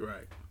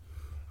 Right.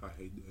 I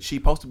hate that. She's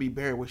supposed to be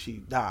buried where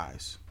she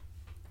dies,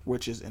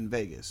 which is in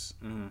Vegas.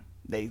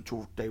 They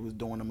was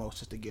doing the most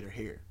just to get her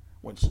here.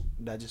 Which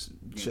that just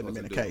shouldn't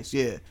have been the case.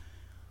 Yeah.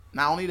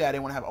 Not only that, they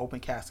want to have an open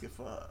casket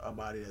for a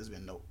body that's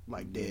been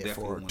dead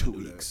for 2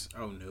 weeks.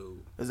 Oh no.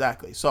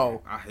 Exactly.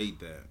 So I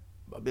hate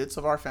that. Bits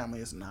of our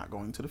family is not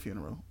going to the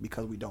funeral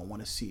because we don't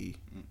want to see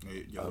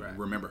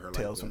remember her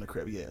Tales from the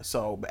Crib. Yeah.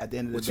 So at the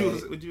end of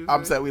the day,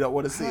 I'm saying we don't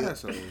want to see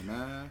it.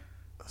 Man.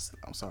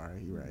 I'm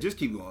sorry, you're right. Just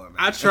keep going, man.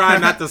 I try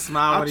not to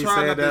smile when he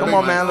said that. Come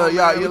on, man. Look,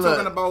 y'all. You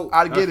look.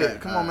 I get it.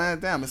 Come on, man.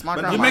 Damn, it's my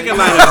grandma. You make a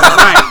light of it,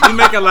 right? You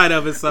make a light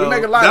of it, so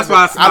that's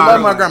why I smile. I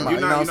love my grandma. You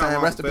know what I'm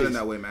saying? Rest in peace.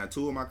 That way, man.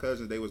 2 of my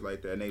cousins, they was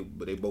like that, and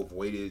they both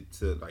waited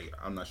to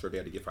I'm not sure if they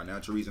had to get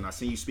financial reason. I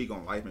seen you speak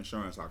on life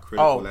insurance, how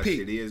critical that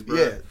shit is, bro.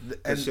 Yeah,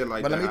 and shit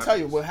like that. But let me tell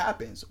you what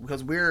happens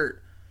because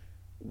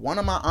one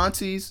of my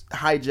aunties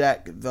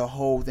hijacked the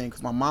whole thing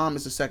because my mom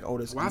is the second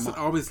oldest. Why is it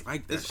always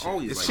like that? It's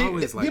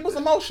always like people's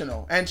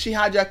emotional, and she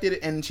hijacked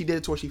it, and she did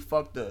it to where she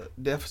fucked the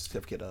death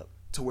certificate up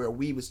to where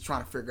we was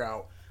trying to figure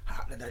out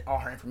all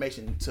her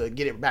information to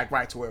get it back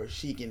right to where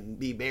she can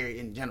be buried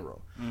in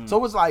general. So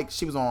it was like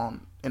she was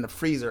in the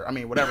freezer. I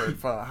mean, whatever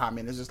for a hot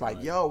minute. It's just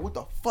like, yo, what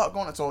the fuck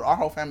going on? So our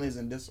whole family is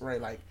in disarray.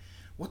 Like,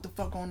 what the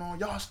fuck going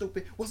on? Y'all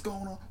stupid. What's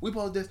going on? We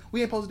posed this.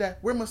 We ain't posed that.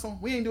 We're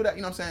Muslim. We ain't do that.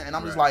 You know what I'm saying? And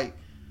I'm just like.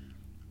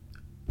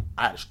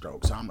 I had a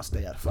stroke, so I'm gonna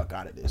stay the fuck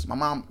out of this. My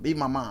mom,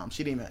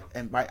 she didn't even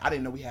invite. I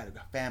didn't know we had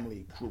a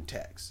family group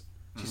text.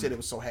 She said it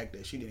was so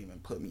hectic, she didn't even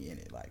put me in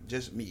it. Like,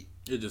 just me.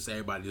 It's just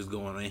everybody just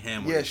going on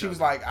ham. Yeah, she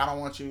was like, I don't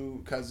want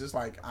you, because it's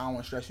like, I don't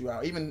want to stress you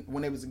out. Even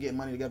when they was getting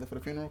money together for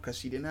the funeral, because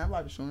she didn't have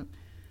life insurance,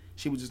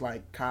 she was just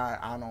like, Kai,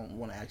 I don't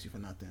want to ask you for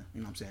nothing.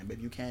 You know what I'm saying? But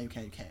if you can, you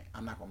can, you can't.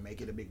 I'm not gonna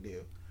make it a big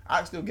deal.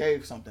 I still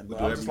gave something,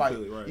 but I was just like,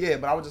 yeah,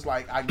 but I was just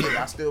like, I get it.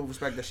 I still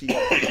respect that she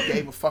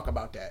gave a fuck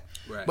about that.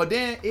 Right. But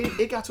then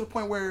it got to the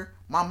point where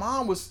my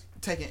mom was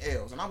taking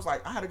L's, and I was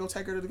like, I had to go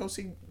take her to go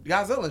see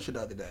Godzilla and shit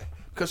the other day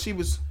because she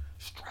was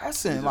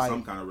stressing, like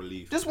some kind of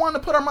relief. Just wanted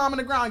to put her mom in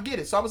the ground and get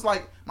it. So I was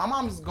like, my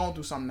mom is going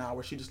through something now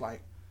where she just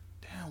like,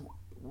 damn,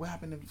 what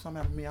happened if something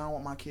happened to me? I don't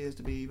want my kids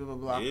to be blah blah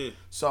blah. Yeah.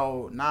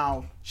 So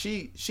now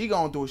she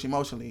going through it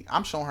emotionally.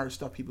 I'm showing her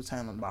stuff people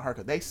telling them about her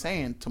because they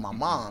saying to my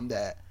mom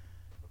that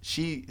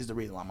she is the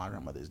reason why my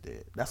grandmother is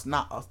dead. That's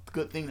not a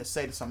good thing to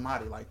say to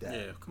somebody like that.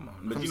 Yeah, come on.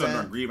 But you know,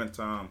 during grieving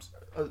times,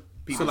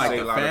 people so like say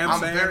a lot of I'm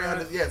very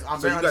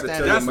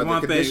understanding. That's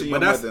one thing,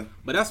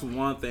 but that's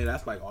one thing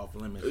that's like off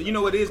limits. You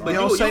know what it is, but you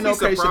don't say no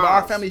crazy shit. But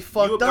our family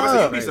fucked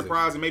up. You'd be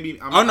surprised, and maybe.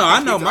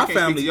 I know my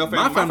family.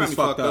 My family's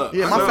fucked up.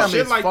 Yeah, my family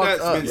shit like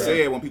that's been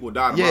said when people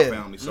died in my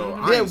family. So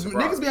yeah,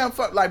 niggas be having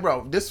fuck like,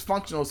 bro,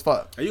 dysfunctional as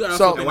fuck.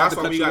 So that's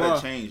why we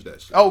gotta change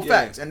that shit. Oh,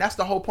 facts, and that's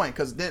the whole point.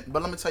 Because then,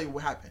 but let me tell you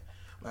what happened.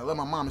 I love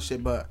my mom and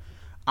shit, but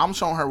I'm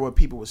showing her what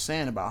people were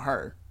saying about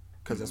her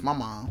because it's my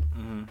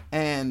mom,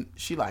 and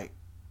she like,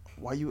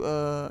 why you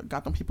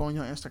got them people on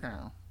your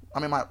Instagram? I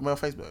mean, my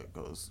Facebook,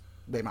 because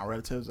they my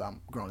relatives.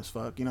 I'm grown as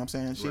fuck. You know what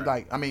I'm saying? She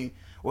like, I mean,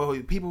 well,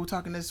 people who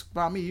talking this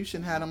about me, you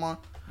shouldn't have them on.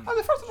 I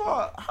mean, first of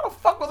all, how the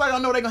fuck was I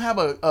gonna know they gonna have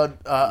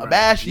a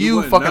bash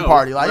you fucking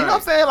party? Like, you know what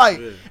I'm saying? Like,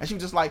 and she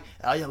was just like,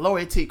 your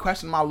loyalty,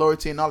 questioning my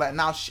loyalty and all that.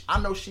 Now I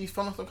know she's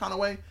feeling some kind of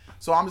way,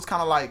 so I'm just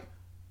kind of like,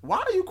 Why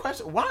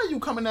are you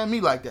coming at me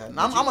like that? I'm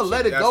gonna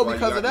let it go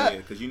because of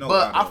that.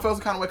 But I feel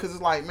some kind of way because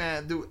it's like,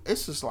 man, dude,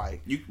 it's just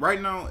like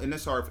right now, and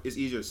it's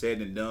easier said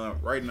than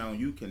done. Right now,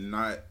 you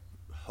cannot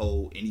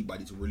hold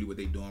anybody to really what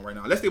they're doing right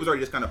now. Unless they was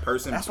already this kind of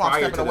person. That's why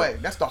I'm stepping away.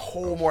 That's the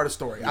whole more of the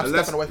story. I'm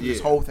stepping away from this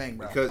whole thing,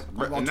 bro. Because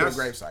I'm going to a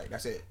gravesite.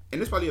 That's it.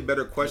 And it's probably a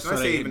better question. So I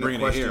say even a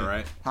question, here,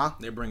 right? Huh?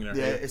 They're bringing her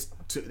here.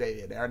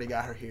 They already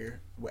got her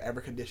here. Whatever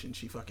condition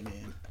she fucking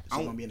in,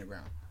 she's gonna be in the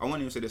ground. I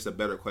wouldn't even say this is a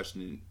better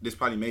question. This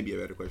probably may be a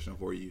better question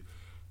for you.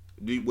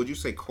 Would you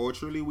say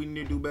culturally we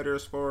need to do better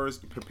as far as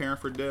preparing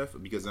for death?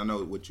 Because I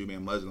know with you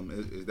being Muslim,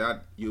 is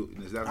that you?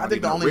 Is that I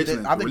think the only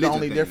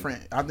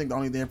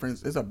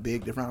difference is a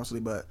big difference, obviously,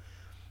 but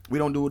we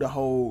don't do the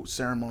whole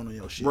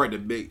ceremonial shit. Right, the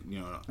big,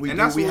 We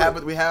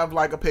have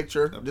like a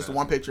picture, just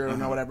one picture,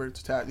 whatever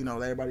to let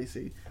everybody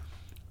see.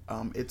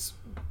 It's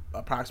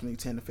approximately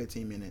 10 to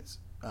 15 minutes.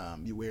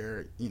 You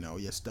wear,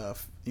 your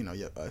stuff,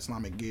 your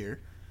Islamic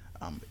gear.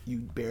 You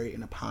bury it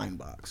in a pine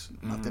box,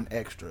 nothing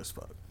extra as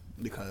fuck.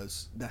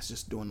 Because that's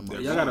just doing the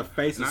most. Y'all gotta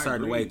face a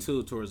certain way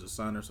too towards the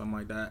sun or something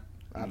like that.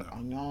 I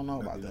don't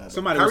know about that.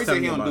 Somebody was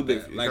telling me about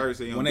that. Like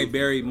when they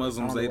bury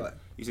Muslims,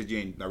 you said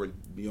you don't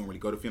really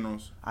go to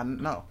funerals.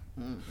 No,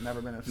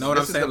 never been. No, what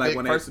I'm saying, like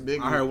when I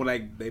heard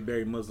when they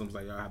bury Muslims,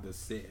 like y'all have to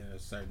sit in a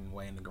certain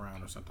way in the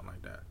ground or something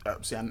like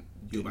that. See, I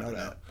didn't know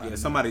that. Yeah,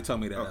 somebody told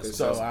me that. Okay,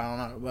 so I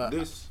don't know. But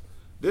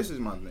this is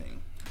my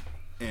thing,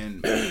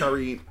 and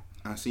Curry.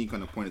 I see you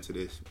kind of pointed to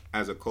this.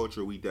 As a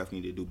culture, we definitely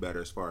need to do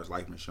better as far as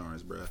life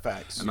insurance, bro.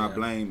 Facts. And I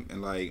blame,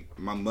 and like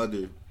my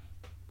mother,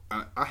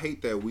 I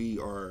hate that we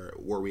are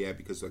where we at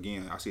because,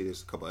 again, I see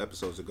this a couple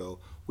episodes ago.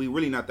 We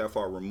really not that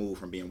far removed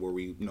from being where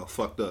we,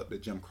 fucked up the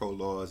Jim Crow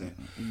laws and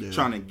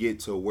trying to get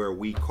to where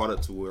we caught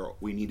up to where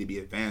we need to be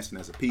advancing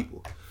as a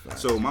people.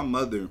 Facts. So my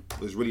mother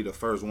was really the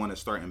first one to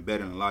start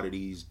embedding a lot of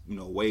these,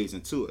 ways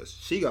into us.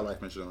 She got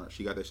life insurance.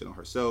 She got that shit on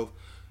herself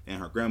and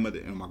her grandmother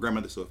and my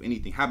grandmother. So if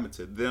anything happened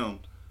to them,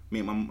 me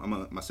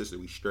and my sister,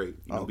 we straight.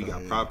 We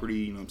got property.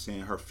 You know what I'm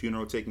saying? Her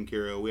funeral taken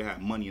care of. We had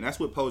money, and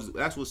that's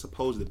what's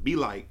supposed to be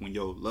like when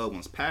your loved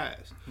ones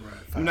pass. Right.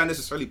 You're not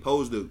necessarily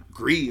supposed to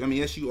grieve. I mean,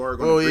 yes, you are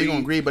going to grieve. You're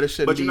going to grieve, but it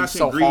shouldn't be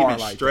so grieve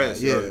and like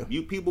stress. That. Yeah.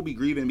 You people be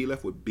grieving and be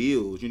left with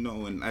bills.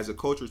 And as a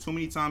culture, too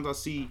many times I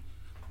see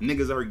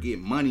niggas are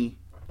getting money,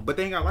 but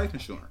they ain't got life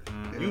insurance.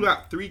 Mm-hmm. You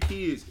got 3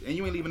 kids and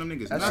you ain't leaving them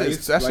niggas. That shit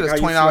is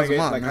 $20 a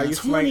month. Like how you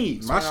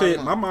 20.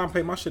 My mom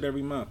pay my shit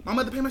every month. My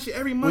mother pay my shit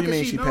every month. What do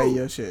you mean she pay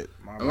your shit?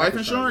 Life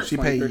insurance. She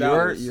pay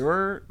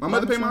your. My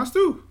mother pay mine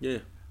too. Yeah.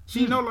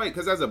 She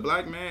because as a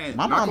black man,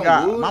 my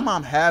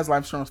mom has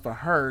life insurance for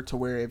her to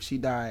where if she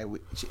died,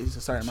 it's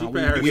a certain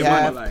amount we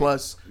have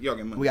plus we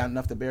got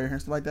enough to bury her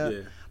and stuff like that.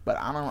 Yeah. But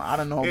I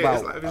don't know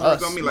about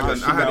us. On me like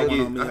I had to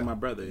get me and my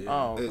brother. Yeah.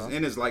 Oh, okay.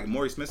 And it's like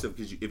more expensive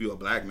because if you're a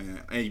black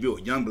man and if you're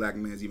a young black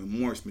man, it's even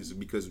more expensive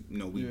because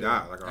we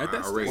die like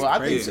our race. Well,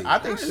 I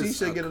think she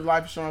should get a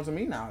life insurance with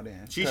me now.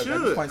 Then she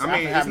should. I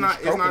mean, it's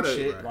not a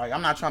shit. Like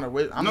I'm not trying to.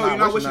 You're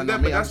not wishing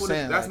death,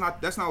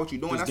 but that's not what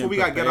you're doing. That's what we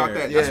got to get out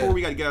that. That's where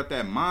we got to get out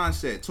that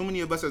mindset. Too many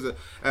of us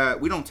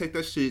we don't take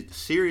that shit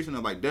serious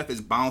enough. Like death is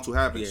bound to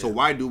happen. So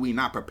why do we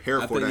not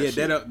prepare for that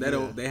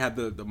shit? They have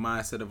the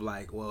mindset of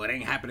like, well, it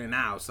ain't happening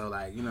now, so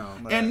like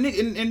And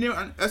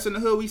us in the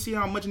hood, we see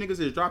how much niggas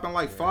is dropping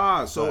like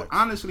flies. So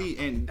honestly,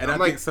 and I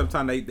think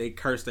sometimes they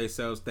curse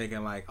themselves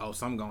thinking like, oh,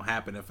 something gonna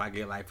happen if I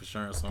get life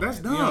insurance. That's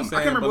dumb. I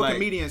can't remember what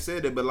comedian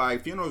said it, but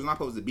like funerals not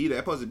supposed to be that.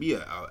 It's supposed to be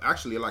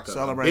actually like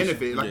a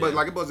benefit. Like, but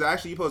like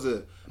it's supposed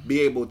to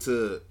be able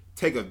to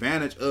take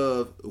advantage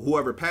of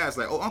whoever passed.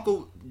 Like, oh,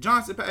 Uncle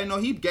Johnson,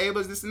 he gave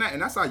us this and that,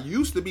 and that's how it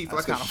used to be for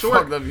like a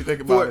short. Up you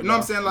think about it, you know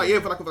what I'm saying?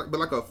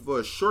 Like, for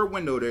a short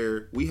window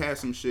there, we had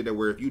some shit that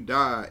where if you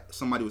died,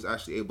 somebody was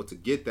actually able to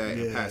get that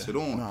and pass it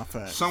on.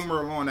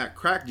 Somewhere along that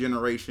crack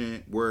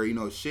generation, where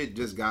shit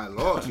just got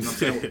lost. You know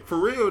what I'm saying? For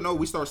real,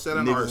 we start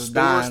selling our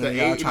stores to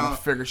y'all trying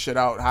to figure shit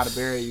out how to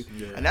bury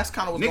you, and that's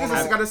kind of what's going on.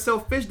 Niggas got to sell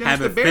fish dams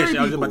to bury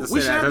people.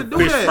 We shouldn't have to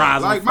do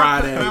that. Like,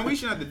 man, we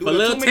shouldn't have to do that. But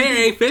Lil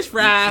Terry ain't fish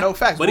fry. No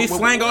facts. But he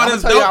slang all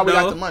this dope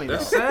though. I'm gonna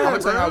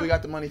tell you how we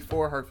got the money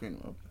for her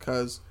funeral,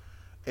 because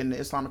in the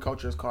Islamic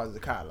culture it's called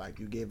zakat. Like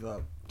you give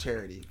up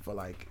charity for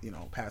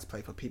past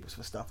play for people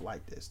for stuff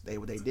like this. They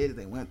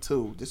went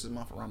to this is the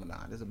month of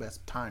Ramadan. This is the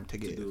best time to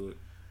get it.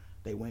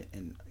 They went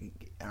and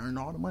earned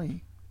all the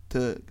money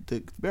to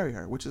bury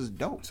her, which is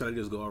dope. So they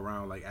just go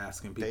around like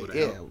asking people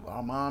to help.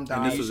 Our mom died.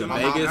 And this was in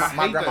Vegas.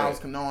 My grandma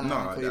was known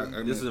in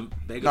Cleveland. This is in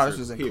Vegas. No, this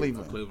was in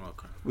Cleveland.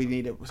 Okay. We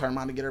needed a certain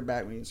amount to get her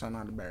back. We needed a certain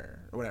amount to bury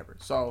her or whatever.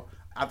 So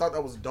I thought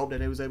that was dope that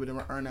they was able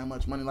to earn that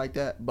much money like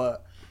that.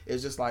 But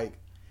it's just like,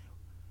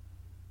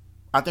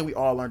 I think we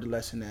all learned the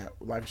lesson that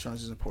life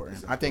insurance is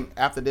important. I think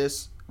after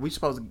this, we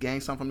supposed to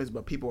gain something from this,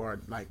 but people are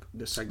like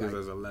this. Take like, this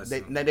as a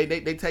lesson.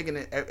 They taking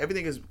it.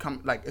 Everything is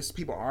like it's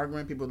people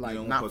arguing. People like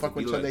not fuck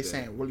with each other. They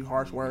saying really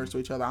harsh words to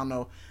each other. I don't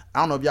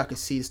know if y'all can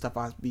see the stuff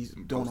I be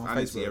doing on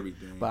Facebook.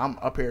 But I'm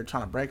up here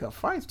trying to break up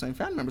fights between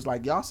family members.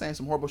 Like y'all saying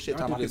some horrible shit,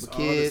 talking about people's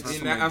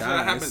kids. That's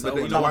what happened.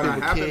 But talking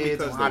about people's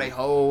kids and how they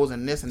hoes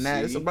and this and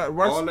that. It's the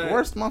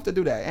worst month to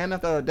do that. And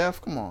after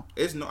death, come on.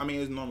 It's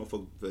normal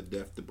for the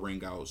death to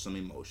bring out some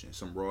emotions,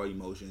 some raw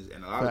emotions,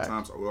 and a lot of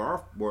times,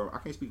 I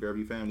can't speak for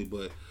every family,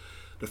 but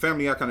the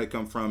family I kind of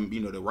come from,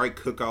 the right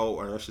cookout,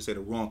 or I should say the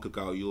wrong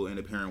cookout, you'll end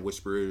up hearing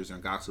whispers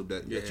and gossip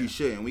that you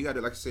shouldn't. We got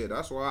to, like I said,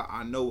 that's why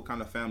I know what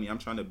kind of family I'm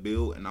trying to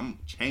build, and I'm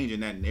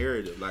changing that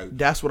narrative. Like,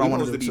 that's what I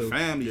want to be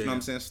family. You know what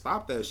I'm saying?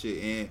 Stop that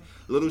shit. And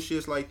little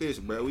shits like this,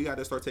 bro, we got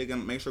to start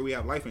make sure we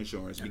have life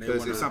insurance,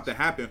 because if something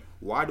happen,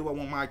 why do I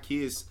want my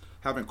kids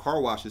having car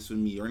washes for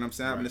me, or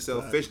having to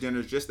sell fish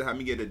dinners just to have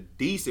me get a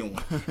decent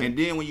one? And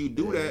then when you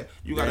do that,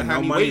 you gotta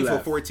have me waiting for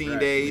 14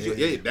 days.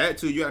 That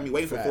too, you have me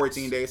waiting for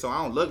 14 days, so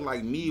I don't look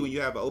like me when you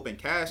have an open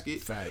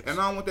casket. And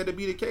I don't want that to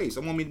be the case.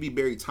 I want me to be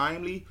buried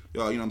timely.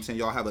 Y'all, you know what I'm saying?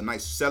 Y'all have a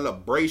nice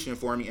celebration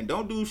for me, and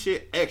don't do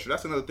shit extra.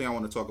 That's another thing I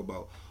want to talk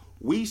about.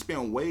 We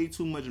spend way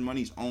too much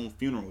money on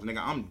funerals,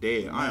 nigga. I'm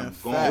dead. I am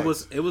gone.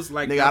 It was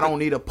like, nigga, I don't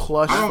need a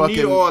plush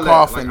fucking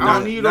coffin. Like, I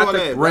don't need all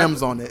that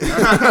rims on it.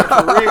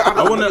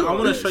 I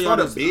want to show y'all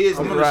this.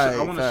 I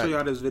want to show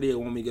y'all this video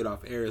when we get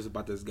off air. It's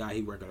about this guy.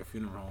 He worked at a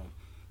funeral home.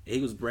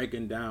 He was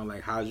breaking down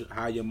like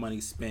how your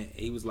money spent.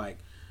 He's like,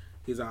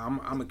 I'm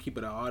gonna keep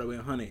it all the way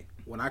 100.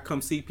 When I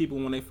come see people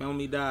when they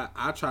family die,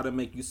 I try to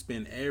make you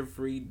spend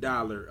every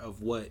dollar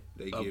of what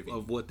they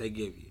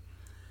give you.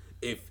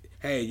 If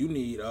hey, you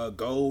need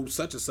gold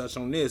such and such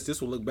on this.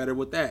 This will look better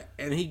with that.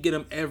 And he get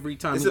them every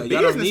time. It's He's like,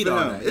 y'all don't need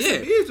all that. It's a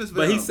business for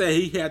but him. he said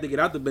he had to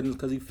get out the business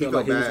because he felt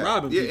like he was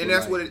robbing people. Yeah, and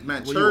that's like, what it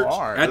meant. Well, church.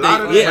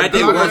 I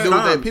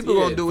think people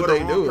gonna do what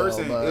they do.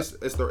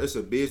 It's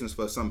a business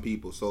for some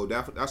people. So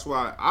that's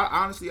why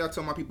I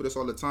tell my people this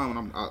all the time.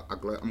 And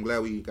I'm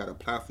glad we got a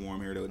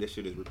platform here though. This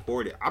shit is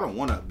recorded. I don't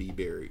want to be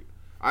buried.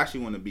 I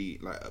actually want to be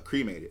like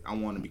cremated. I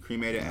want to be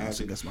cremated.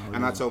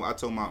 And I told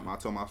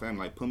my family,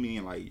 like, put me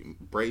in like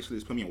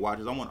bracelets, put me in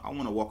watches. I want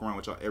to walk around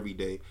with y'all every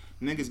day.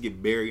 Niggas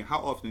get buried. How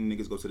often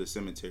niggas go to the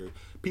cemetery?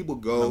 People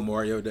go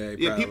Memorial Day.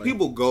 Yeah,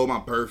 people go my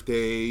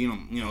birthday. You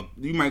know,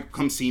 you might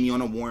come see me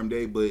on a warm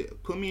day,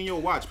 but put me in your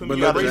watch. Put me in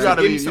your bracelet.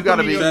 You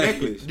gotta be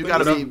necklace. You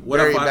gotta be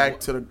buried back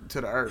to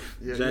the earth.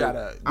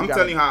 I'm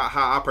telling you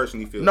how I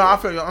personally feel. No, I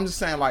feel you. I'm just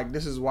saying, like,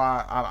 this is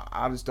why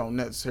I just don't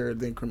necessarily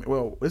think cremate.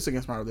 Well, it's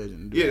against my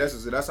religion. Yeah,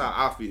 that's how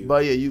I feel.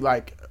 But yeah,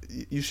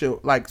 you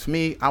should, like, to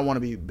me, I want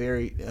to be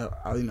buried, to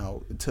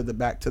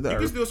the earth. You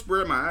can still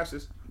spread my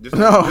ashes. Just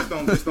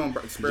don't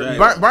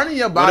spread. Burning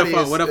your body.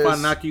 What if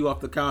I knock you off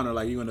the counter,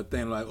 like you in the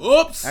thing, like,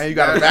 oops, and you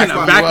got to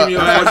vacuum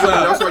your ass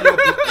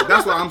up.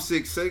 That's why I'm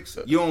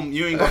 6'6". You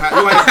ain't gonna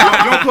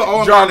have. You don't put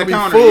all me on the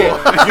counter. You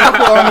don't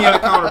put all me on the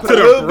counter. To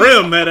the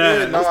brim, that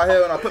ass. No,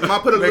 hell no.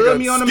 Put a little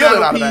me on the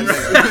mantelpiece.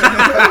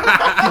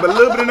 Keep a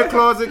little bit in the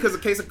closet because in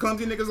case of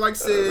clumsy niggas like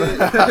said.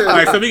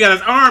 Like, so we got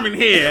his arm in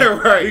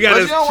here. Right. You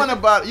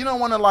don't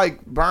want to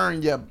like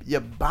burn your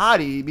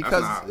body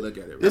because look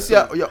at it. This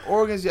your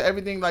organs, your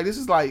everything. Like, this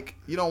is like,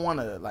 you don't want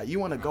to, like, you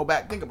want to go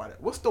back. Think about it.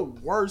 What's the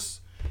worst,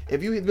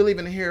 if you believe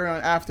in the here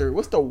and after,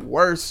 what's the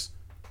worst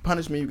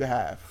punishment you could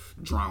have?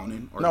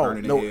 Drowning or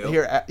burning in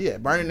hell.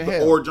 Burning in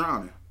hell. Or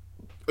drowning.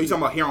 Are you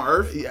talking about here on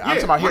Earth? Yeah, I'm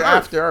talking about here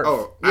after Earth.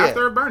 Oh,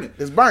 after burning.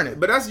 It's burning.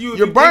 But that's you.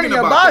 You're burning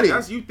your body.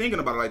 That's you thinking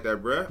about it like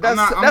that, bro. That's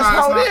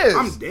how it is.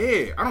 I'm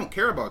dead. I don't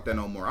care about that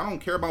no more. I don't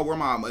care about where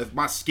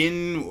my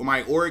skin,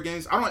 my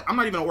organs. I'm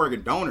not even an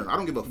organ donor. I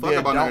don't give a fuck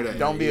about none of that.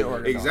 Don't be an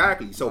organ donor.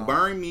 Exactly. So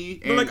burn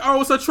me. And like, oh,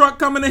 it's a truck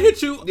coming to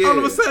hit you. All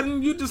of a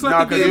sudden, you just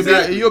like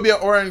you'll be an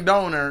organ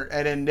donor,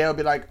 and then they'll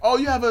be like, oh,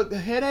 you have a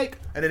headache,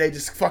 and then they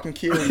just fucking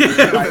kill you.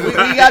 Like, we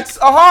got a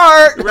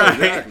heart. Right.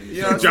 Exactly.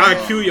 You know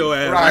John Q your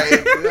ass.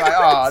 Right. You're like,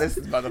 oh, this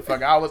is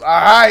motherfucker. I was all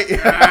right.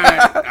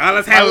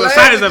 Let's have a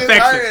sinus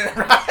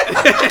infection.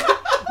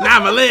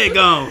 Now my leg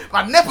gone.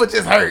 My nipple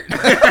just hurt.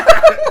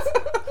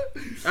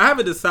 I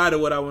haven't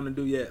decided what I want to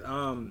do yet.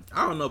 I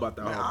don't know about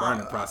the whole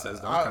burning process.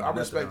 Though. I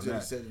respect your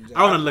decision.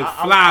 I want to look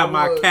fly in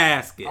my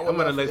casket. I'm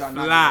gonna look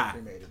fly.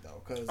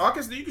 I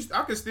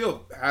can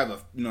still have a,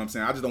 you know what I'm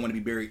saying? I just don't want to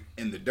be buried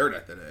in the dirt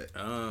after that.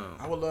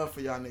 I would love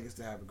for y'all niggas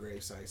to have a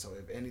gravesite. So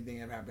if anything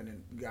ever happened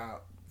and God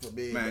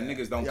forbid, man,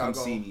 niggas don't come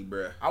see me,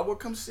 bruh. I would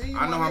come see you.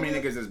 I know how many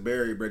niggas is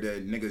buried, bruh,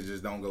 that niggas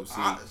just don't go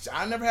see.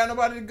 I never had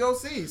nobody to go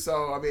see.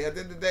 So, I mean, at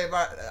the end of the day,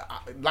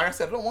 like I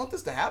said, I don't want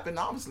this to happen,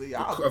 obviously.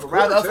 I'd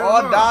rather us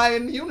all die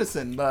in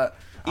unison, but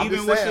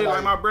even with shit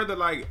like my brother,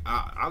 like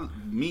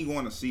me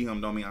going to see him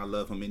don't mean I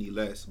love him any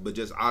less. But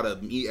just out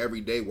of me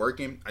every day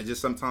working, I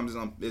just sometimes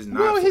it's not.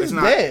 Well, he's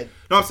dead.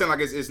 No, I'm saying,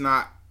 like, it's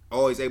not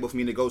always able for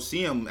me to go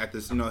see him at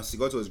this, to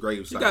go to his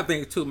grave site. You gotta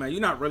think too, man.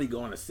 You're not really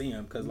going to see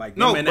him because, like,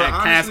 them in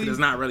that casket is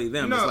not really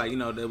them. It's like,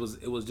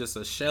 it was just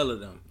a shell of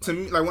them. To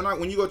me, like,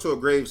 when you go to a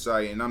grave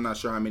site, and I'm not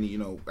sure how many,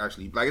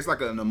 actually, like, it's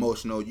like an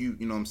emotional, you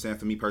know what I'm saying,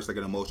 for me personally,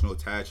 like an emotional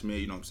attachment.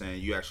 You know what I'm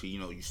saying? You actually,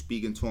 you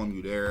speaking to him,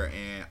 you there,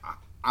 and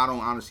I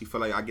don't honestly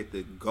feel like I get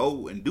to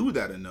go and do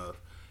that enough.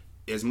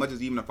 As much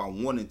as even if I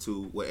wanted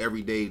to with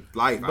everyday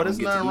life, but there's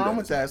nothing wrong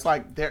with that. It's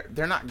like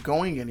they're not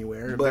going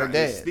anywhere. But they're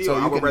dead. Still, so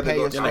I would rather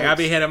go. Like I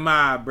be hitting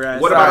my bruh.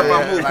 What about if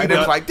I move? Like,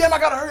 People like, damn, I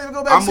gotta hurry and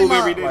go back. I move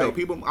every day though.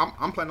 People,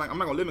 I'm planning like I'm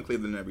not gonna live in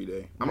Cleveland every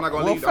day. I'm not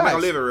gonna leave. I'm not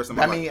gonna live the rest of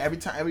my life. I mean,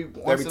 every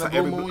once in a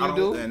blue moon you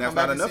do, and that's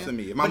not enough to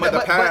me. If my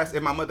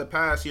mother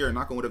passed here, and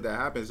not gonna if that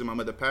happens, if my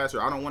mother passed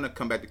here, I don't want to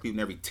come back to Cleveland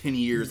every 10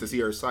 years to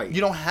see her sight.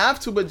 You don't have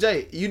to, but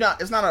Jay,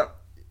 it's not a.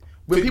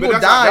 When people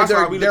die,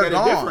 they're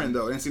gone. Different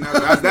though, and see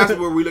that's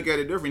where we look at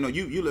it different.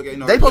 You look at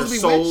they supposed to be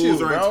souls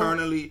with you, are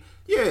internally,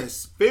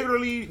 yes,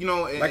 figuratively,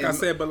 and, like I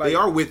said, but like they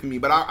are with me.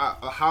 But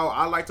how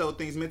I like to hold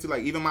things mentally,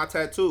 like even my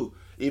tattoo,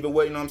 even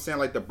what I'm saying,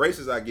 like the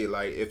braces I get,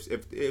 like if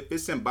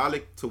it's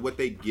symbolic to what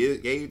they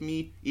gave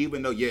me,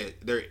 even though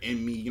they're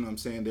in me, I'm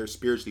saying they're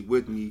spiritually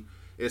with me.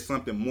 It's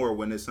something more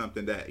when it's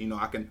something that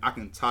I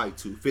can tie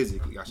to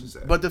physically, I should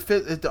say. But the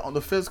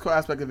physical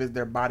aspect of it is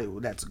their body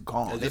that's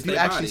gone. If you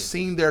actually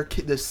seen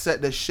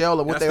the shell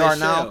of what they are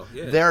now,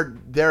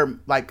 they're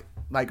like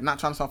not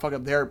trying to sound fucked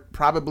up. They're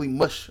probably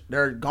mush.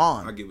 They're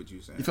gone. I get what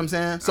you're saying. You feel what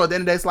I'm saying? So at the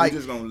end of the day, it's like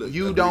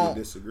you don't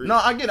disagree. No,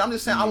 I get it. I'm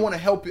just saying I want to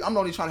help you. I'm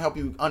only trying to help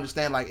you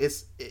understand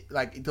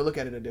like to look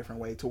at it a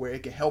different way to where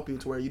it can help you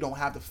to where you don't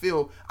have to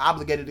feel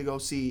obligated to go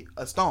see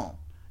a stone.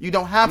 You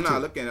don't have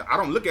to. I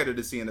don't look at it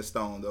as seeing a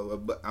stone though,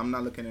 but I'm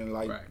not looking at it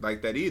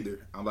like that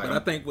either. I'm like, but I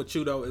think with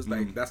you though is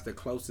like that's the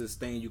closest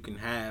thing you can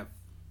have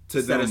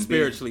to them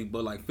spiritually,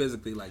 but like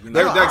physically, like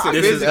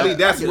physically,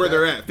 that's where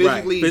they're at.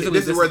 Physically,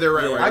 this is where they're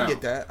at. Right I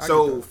get that.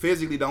 So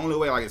physically, the only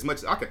way, like as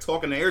much I could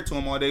talk in the air to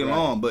them all day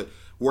long, but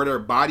where their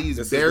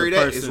bodies buried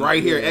at is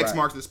right here. X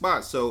marks the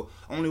spot. So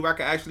only way I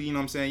can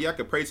actually, I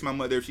could pray to my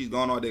mother if she's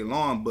gone all day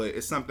long, but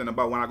it's something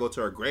about when I go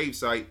to her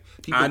gravesite,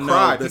 people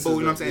cry. People,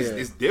 what I'm saying?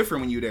 It's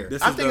different when you're there.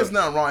 I think it's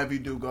nothing wrong if you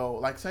do go.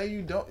 Like say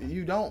you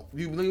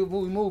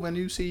move and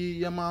you see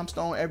your mom's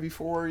stone every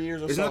 4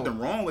 years or so. There's nothing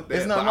wrong with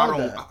that. But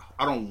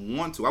I don't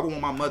want to. I would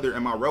want my mother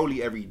and my rollie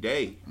every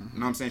day. You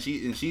know what I'm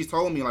saying? She's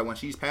told me like when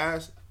she's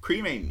passed,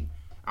 cremate me.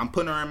 I'm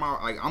putting her in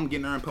I'm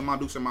getting her and putting my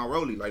dukes in my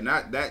rollie. Like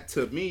not that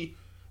to me.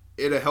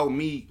 It'll help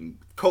me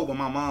cope with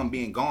my mom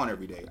being gone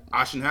every day.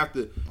 I shouldn't have to,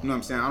 you know what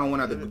I'm saying? I don't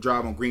want to have to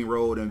drive on Green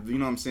Road and, you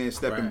know what I'm saying,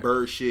 step in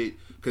bird shit.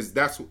 Because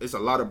it's a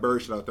lot of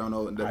bird shit out there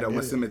on that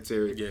one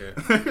cemetery. Yeah.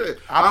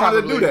 I don't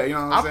have to do that, you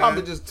know what I'm saying? I'll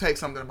probably just take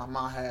something that my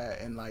mom had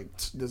and like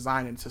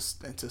design it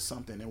into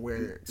something and wear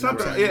it.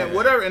 Something,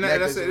 whatever. And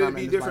that's it. It'll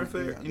be different for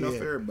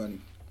everybody.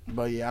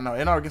 But yeah, I know.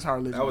 It all against our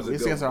religion.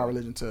 It's against our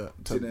religion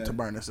to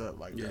burn us up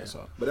like that.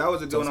 So, but that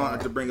was a good one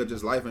to bring up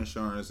just life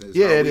insurance. Is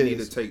we need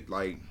to take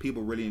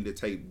people really need to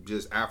take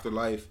just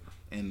afterlife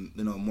and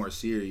more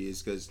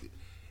serious because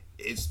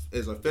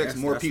it affects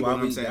more people. You know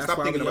what I'm saying?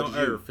 Stop thinking about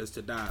Earth is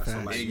to die. So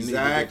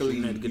exactly.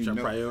 You need to get your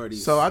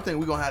priorities. So I think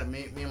we're gonna have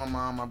me and my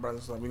mom, my brother,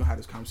 we're gonna have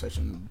this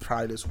conversation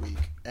probably this week.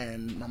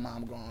 And my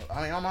mom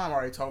my mom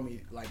already told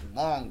me like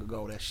long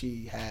ago that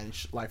she had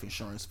life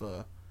insurance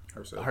for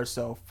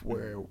herself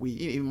where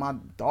even my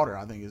daughter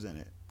I think is in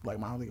it. Like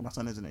I don't think my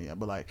son is in it yet,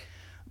 but like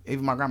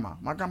even my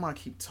grandma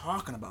keep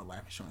talking about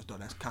life insurance though.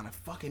 That's kind of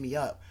fucking me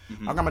up.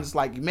 My grandma just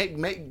like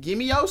give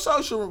me your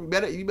social. You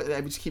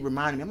better just keep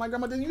reminding me. I'm like,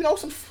 grandma, you know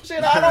some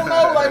shit I don't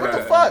know. Like what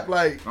the fuck?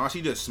 Like no,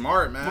 she just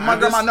smart, man. But my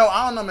grandma know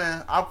I don't know,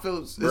 man. I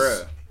feel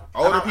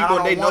older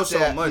people they know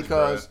so much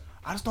because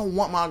I just don't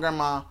want my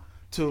grandma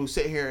to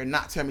sit here and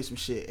not tell me some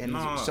shit and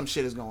some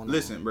shit is going on.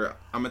 Listen, bro,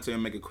 I'm gonna tell you,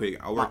 make it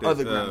quick. I worked at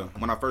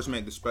when I first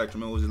met the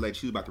Spectrum, it was a lady,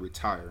 she was about to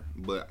retire,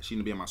 but she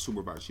didn't be my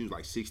supervisor. She was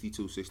like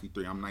 62,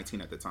 63. I'm 19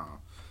 at the time.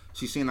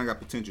 She seen I got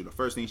potential. The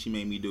first thing she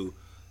made me do,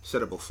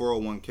 set up a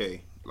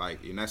 401k.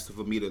 Like, and that's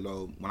for me to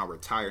know when I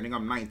retire. Nigga,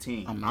 I'm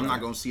 19. I'm not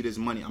gonna see this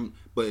money.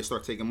 But it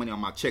start taking money on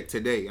my check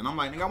today. And I'm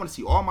like, nigga, I want to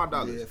see all my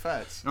dollars. Yeah,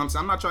 facts. You know what I'm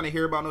saying? I'm not trying to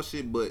hear about no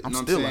shit, but I'm you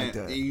know still what I'm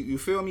saying? like that. You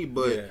feel me?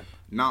 But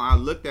now I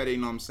looked at it, you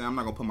know what I'm saying? I'm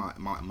not gonna put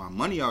my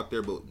money out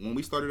there. But when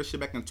we started this shit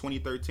back in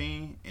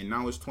 2013 and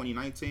now it's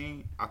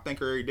 2019, I thank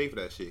her every day for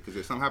that shit. Because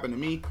if something happened to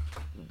me,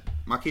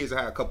 my kids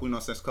had a couple, you know,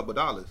 cents, a couple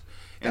dollars.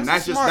 And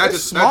that's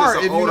just smart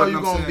if you know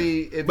you're gonna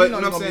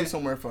be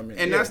somewhere from it.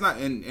 And that's not,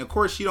 and of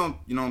course she don't,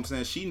 you know what I'm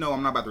saying? She know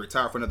I'm not about to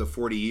retire for another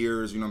 40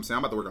 years. You know what I'm saying?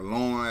 I'm about to work a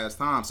long ass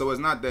time. So it's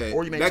not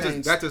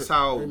that. That's just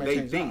how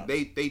they think.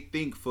 They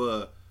think for, you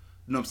know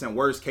what I'm saying,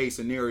 worst case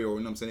scenario. You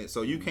know what I'm saying?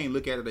 So you can't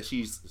look at it that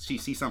she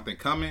sees something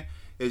coming.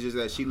 It's just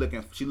that she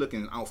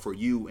looking out for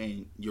you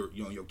and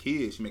your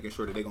kids. She's making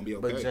sure that they're gonna be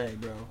okay. But Jay,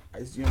 bro,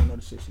 you don't know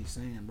the shit she's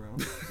saying, bro.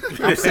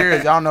 I'm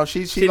serious, y'all know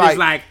she be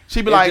like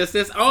just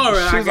this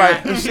aura. She's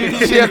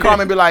like she'll call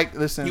me and be like,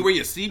 listen, you wear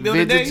your seatbelt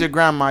today? Visit your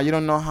grandma. You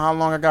don't know how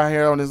long I got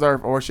here on this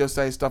earth. Or she'll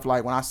say stuff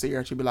like when I see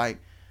her, she was like,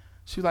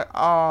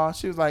 oh,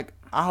 she was like,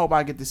 I hope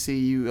I get to see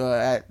you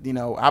at, you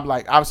know, I'm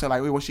like, I was saying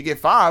like, when she get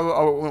 5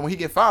 or when he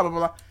get 5, I'm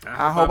like,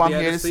 I hope I'm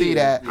here to see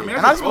that. I mean,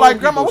 and I was like,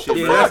 grandma, what the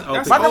fuck?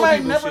 That's my grandma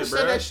ain't never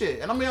said that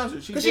shit. And I'm being honest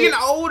with you, because she getting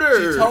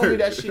older. She told me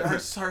that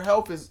her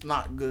health is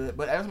not good.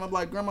 But as I'm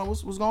like, grandma,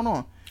 what's going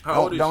on?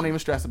 How old is don't she? even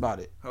stress about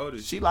it. How old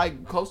is she?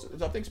 Like close to,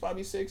 I think she's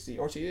probably 60.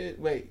 Or she is.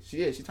 Wait,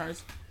 she is. She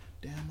turns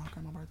damn, my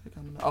grandma's birthday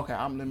coming up. Okay,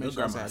 I'm limited.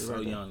 Your grandma's so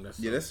young.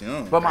 That's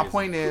young. But my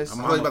point is,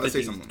 I was about to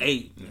say something.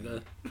 8,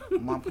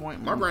 nigga. My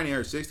point. My granny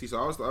here 60, so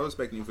I was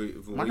expecting you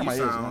for my when you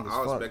sound. I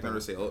was fuck, expecting her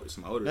to say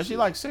some older. Yeah, she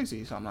like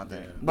 60 something like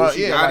that. Yeah. But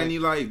she got any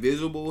like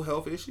visible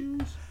health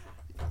issues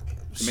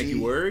to make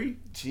you worry?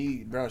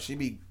 She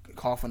be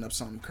coughing up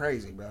something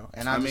crazy, bro.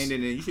 And I mean,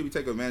 then you should be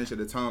taking advantage of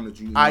the time that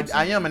you.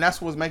 I am, and that's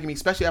what's making me,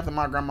 especially after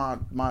my grandma.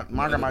 My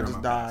grandma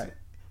just died.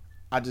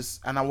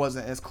 And I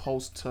wasn't as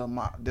close to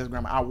this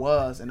grandma. I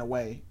was in a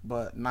way,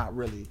 but not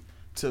really.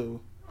 To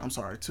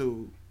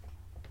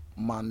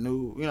my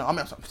new, I'm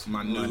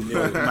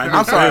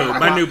sorry.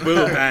 My new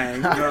boo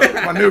bang.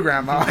 My new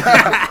grandma.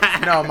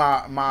 No,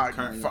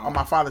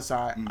 my father's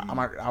side.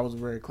 I was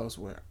very close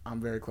with. I'm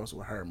very close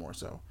with her more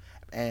so,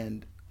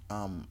 and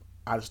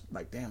I just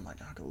like, damn, like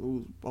I could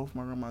lose both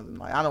my grandmas, and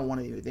like I don't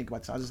want to even think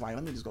about this. I was just like,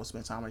 let me just go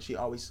spend time. Like she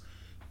always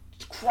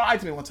cried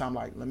to me one time,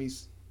 like, let me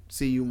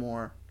see you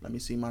more. Let me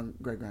see my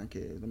great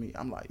grandkids.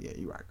 I'm like, yeah,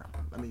 you're right, grandma.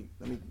 Let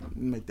me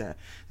make that.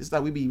 It's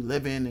like we be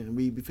living and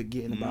we be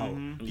forgetting about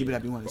people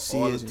that be wanting to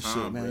see us and shit,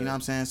 man. Bro. You know what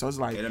I'm saying? So it's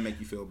like it'll make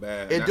you feel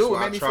bad. It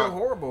made me feel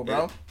horrible,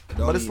 bro.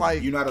 But it's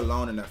like you're not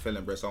alone in that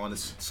feeling, bro. So I want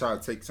to try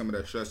to take some of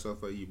that stress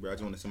off of you, bro. I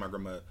just want to see my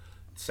grandma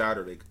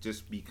Saturday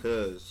just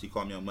because she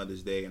called me on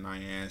Mother's Day and I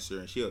answer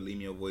and she'll leave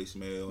me a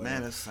voicemail.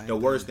 Man, the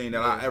worst thing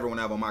that I ever want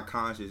to have on my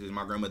conscience is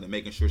my grandmother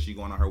making sure she's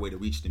going on her way to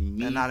reach to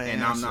me and I'm not,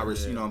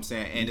 you know what I'm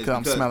saying? And because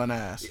I'm smelling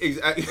ass.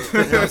 Exactly.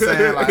 You know what I'm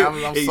saying? Like, I'm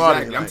exactly.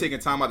 sorry. Like, I'm taking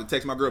time out to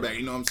text my girl back.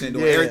 You know what I'm saying?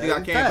 Doing everything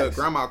I can. But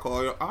grandma I'll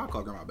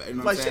call grandma back. You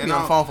know what I'm saying? She be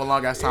on the phone for a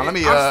long ass time. Let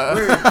me.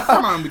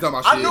 I'm be talking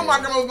about shit. I knew my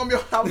grandma was gonna be.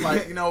 I was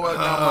like, you know what?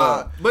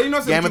 But you know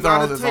what I'm saying? Game of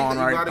Thrones is on,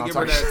 right? You gotta give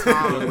her that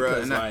time, bro.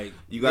 Like,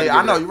 you gotta. Yeah,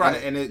 I know you're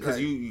right. And because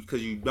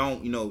you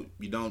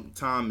don't.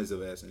 Time is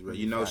of essence, bro.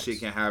 You know shit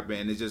can happen,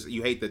 and it's just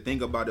you hate to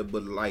think about it,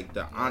 but like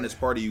the honest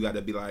part of you got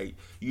to be like,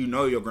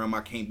 your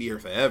grandma can't be here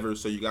forever,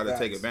 so you got to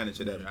take advantage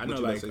of that. I know,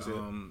 like,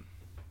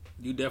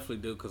 you definitely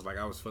do, because like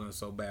I was feeling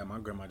so bad. My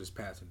grandma just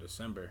passed in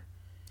December,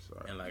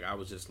 and like I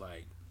was just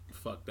like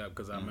fucked up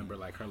because I remember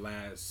like her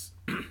last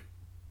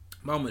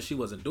moment, she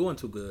wasn't doing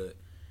too good,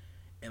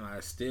 and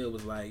I still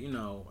was like,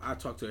 I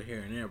talked to her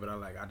here and there, but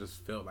I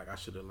just felt like I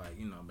should have like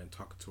been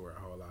talking to her a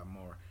whole lot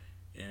more.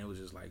 And it was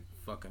just like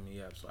fucking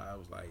me up. So I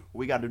was like,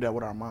 we gotta do that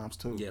with our moms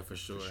too. Yeah, for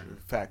sure.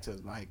 Fact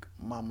is, like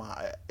my mom,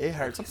 it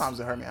hurts. Sometimes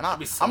it hurt me. And I'm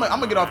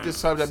gonna get off this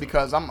subject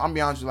because I'm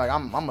be honest with you, like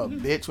I'm a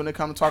bitch when it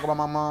comes to talking about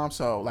my mom.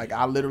 So like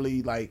I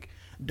literally like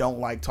don't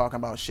like talking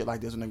about shit like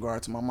this in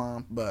regard to my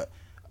mom. But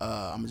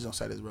I'm just gonna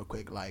say this real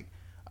quick. Like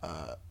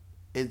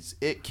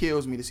it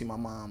kills me to see my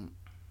mom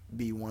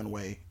be one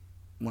way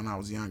when I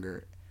was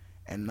younger.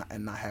 And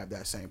not have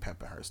that same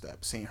pep in her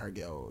step, seeing her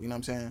get old. You know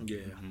what I'm saying?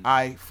 Yeah.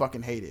 I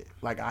fucking hate it.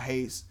 Like I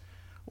hate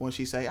when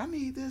she say, I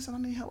need this and I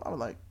need help. I was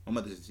like, my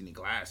mother just need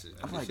glasses.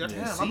 I'm like,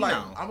 damn.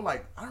 I'm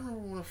like, I remember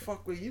when the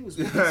fuck with you was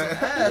with some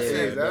ass.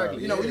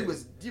 Exactly.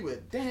 You were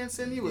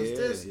dancing, you was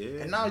this,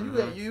 and now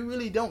you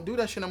really don't do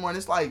that shit no more. And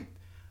it's like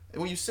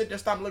when you sit there,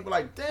 stop and look,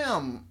 like,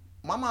 damn,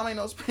 my mom ain't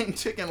no spring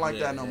chicken like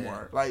that no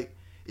more. Like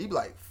you be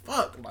like,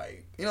 fuck,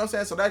 like, you know what I'm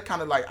saying? So that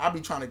kind of like I be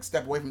trying to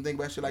step away from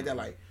thinking about shit like that,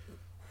 like.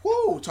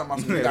 Woo! Talking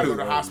about you gotta go to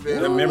the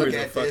hospital, look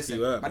at this.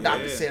 My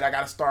doctor said I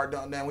gotta start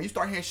doing that. When you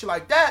start hearing shit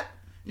like that,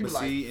 you be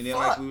like, and then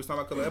like we was talking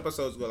about a couple of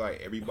episodes ago,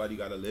 like everybody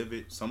gotta live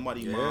it.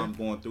 Somebody mom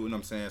going through it, you know what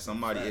I'm saying?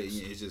 Somebody,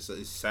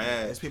 it's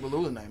sad. It's people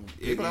losing them.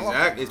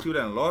 Exactly. It's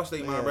people that lost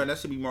their mind, bro. That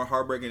should be more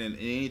heartbreaking than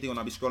anything when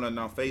I be scrolling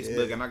down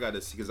Facebook and I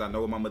gotta see, because I know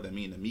what my mother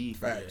mean to me.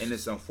 And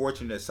it's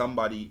unfortunate that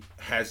somebody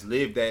has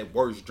lived that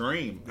worst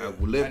dream. That's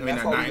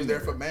why we was there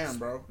for man,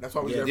 bro. That's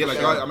why we was there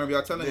for man. I remember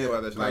y'all telling me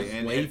about this. Like,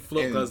 and he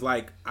flipped, because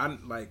like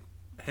I'm like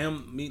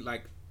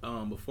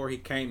before he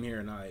came here,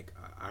 and I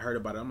heard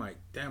about it. I'm like,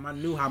 damn, I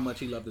knew how much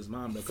he loved his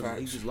mom, though,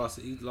 because he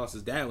lost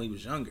his dad when he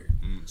was younger.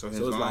 So his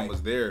mom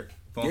was there.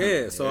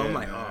 I'm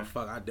like, oh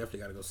fuck, I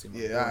definitely gotta go see my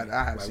boy.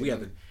 I have like, we have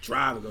to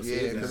drive to go see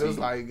him. Yeah, because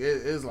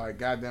it's like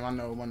goddamn, I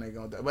know when they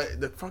go there. But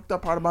the fucked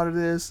up part about it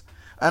is,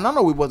 and I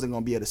know we wasn't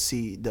gonna be able to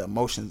see the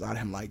emotions out of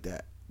him like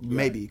that,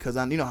 maybe because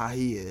you know how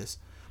he is,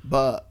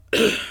 but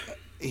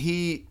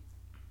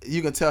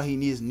you can tell he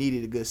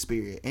needed a good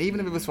spirit, and even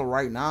if it was for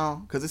right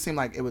now, because it seemed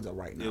like it was a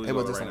right now. It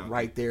was just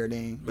right there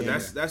thing. But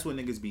that's what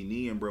niggas be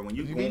needing, bro. When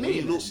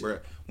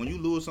you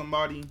lose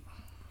somebody,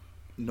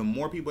 the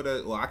more people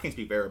that I can't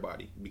speak for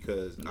everybody,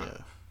 because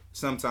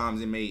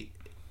sometimes it may,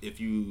 if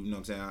you know what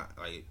I'm saying,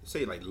 like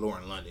say like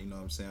Lauren London, you know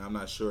what I'm saying. I'm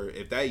not sure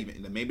if that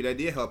even maybe that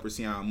did help her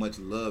see how much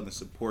love and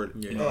support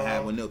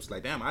had when Nip's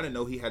like, damn, I didn't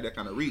know he had that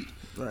kind of reach.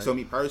 Right. So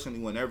me personally,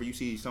 whenever you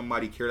see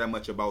somebody care that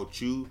much about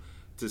you,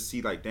 to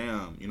see like,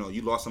 damn,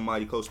 you lost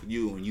somebody close with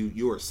you and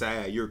you are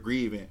sad, you're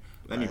grieving,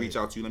 let me reach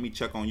out to you, let me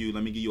check on you,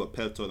 let me give you a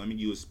pep talk, let me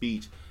give you a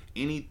speech,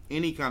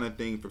 any kind of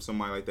thing from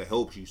somebody like that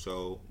helps you.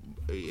 So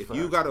if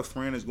you got a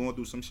friend that's going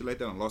through some shit like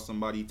that and lost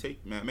somebody,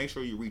 make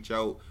sure you reach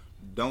out,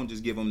 don't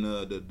just give them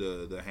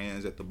the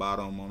hands at the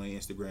bottom on their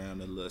Instagram,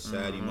 the little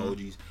sad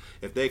emojis.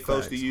 If they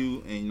close to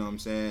you, and you know what I'm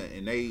saying,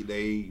 and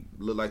they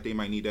look like they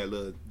might need that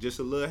little, just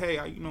a little, hey,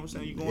 you know what I'm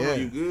saying, you going on,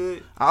 you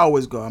good? I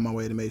always go out my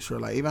way to make sure,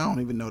 like, even I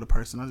don't even know the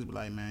person, I just be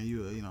like, man,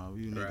 you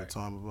need to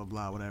talk, blah blah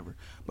blah, whatever.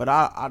 But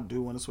I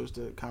do want to switch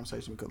the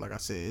conversation because, like I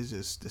said, it's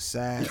just the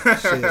sad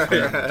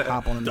shit.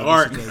 Hop on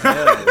dark,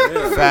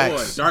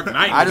 facts. Dark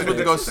Knight. I just went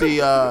to go see.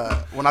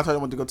 When I told you I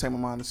went to go take my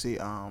mom to see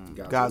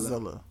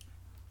Godzilla.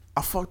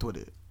 I fucked with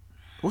it.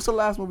 What's the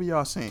last movie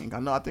y'all seen?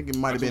 I think it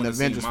might have been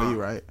Avengers for you,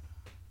 right?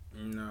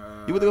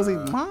 No. You went to go see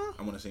Ma?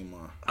 I want to see Ma.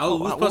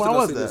 Oh, we supposed to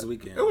go see this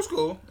weekend. It was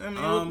cool. I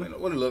mean,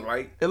 what it looked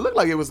like? It looked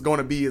like it was going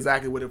to be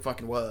exactly what it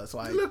fucking was.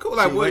 Like, it looked cool.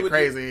 Like, she went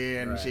crazy,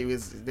 and she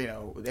was,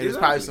 there's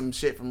probably some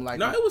shit from like.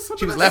 No, it was something.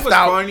 She was left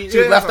out. She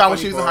was left out when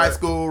she was in high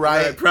school,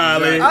 right?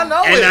 Probably. I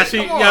know. And now she,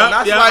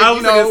 I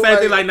was thinking the same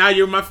thing. Like, now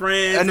you're my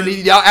friend. And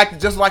then y'all acted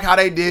just like how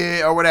they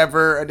did or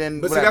whatever. And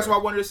then, but see, that's why I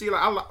wanted to see.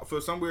 Like,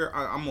 for somewhere,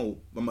 I'm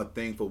a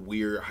thing for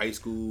weird high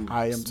school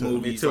movies.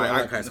 Me too. I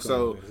like high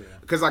school movies.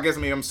 Because I guess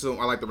I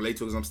like to relate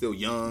to it because I'm still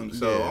young.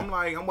 So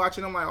I'm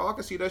watching. I'm like, I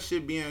can see that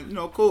shit being,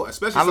 cool.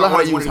 Especially since I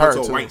always wanted to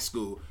go to a white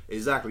school.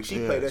 Exactly. She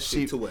played that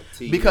shit to a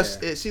T. Because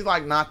she's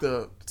like not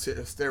the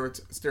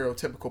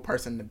stereotypical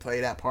person to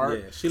play that part.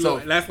 Yeah, she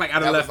that's like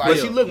out of left field. But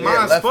she looked mine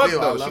as fuck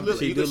though.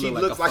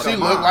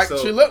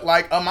 She looked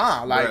like a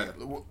mom. Like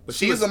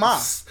she's a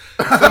mom.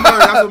 That's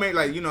what made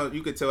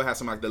you could tell it had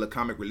some like the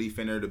comic relief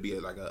in her to be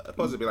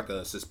supposed to be like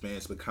a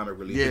suspense but comic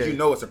relief.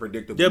 Yeah. It's a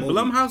predictable. Did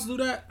Blumhouse do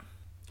that?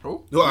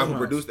 Who? Who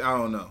produced? I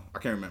don't know. I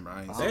can't remember.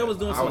 They was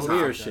doing some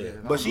weird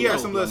shit. But she had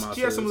some little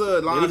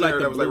lines in there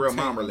that was like real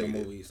mom related.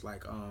 Movies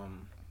like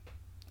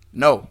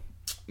No.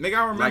 Nigga,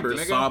 I remember. Like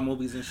the Saw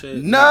movies and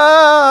shit.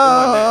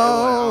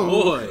 No.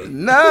 Boy.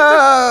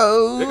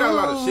 No. They got a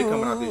lot of shit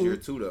coming out this year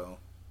too, though.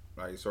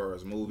 Like as far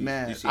as movies,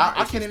 man,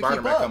 I can't even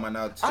keep up.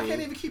 I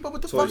can't even keep up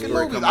with the fucking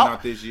movies. Coming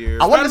out this year.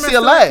 I wanted to see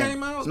a lag.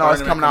 No,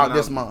 it's coming out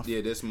this month.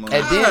 Yeah, this month.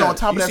 And then on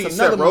top of that,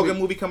 another Rogen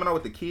movie coming out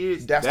with the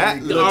kids.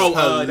 That looks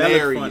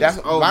hilarious.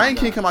 Lion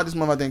King come out this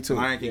month, I think too.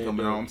 Lion King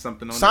coming out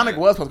something on. Sonic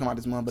was supposed to come out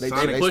this month, but they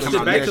pushed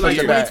it back to like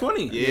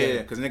 2020.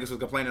 Yeah, because niggas was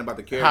complaining about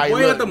the character. Boy,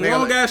 he had the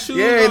long ass shoes.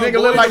 Yeah,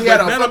 nigga looked like he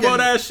had a fucking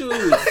ass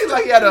shoes.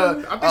 Like he had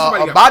a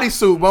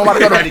bodysuit. But I'm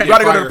about to go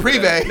to the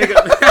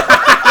preview.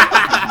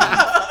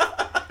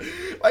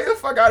 Like, get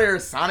the fuck out of here,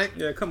 Sonic.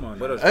 Yeah, come on.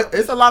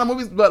 It's a lot of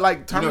movies, but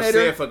like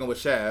Terminator. Sam fucking with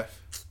Shaft.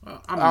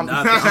 I'm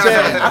not.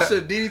 I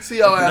should DDT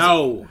your ass.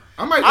 No.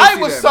 I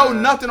was so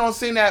nothing on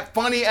seeing that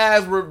funny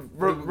ass,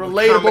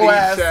 relatable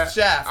ass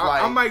Shaft.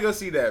 I might go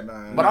see that,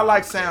 man. But I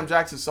like Sam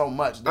Jackson so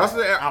much.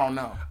 I don't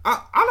know.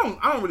 I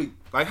don't really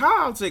like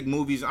how I take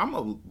movies. I'm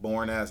a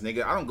boring ass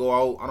nigga. I don't go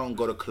out. I don't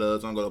go to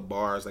clubs. I don't go to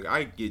bars. Like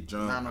I get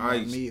drunk.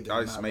 I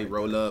just may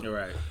roll up. You're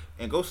right.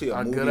 And go see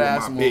a movie with my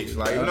bitch.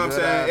 Like, you know what I'm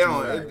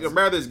saying?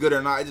 Whether it's good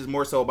or not, it's just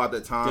more so about the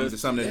time. It's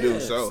something to do.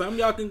 So some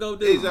y'all can go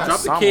do. Drop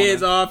the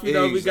kids off. We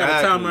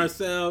got to time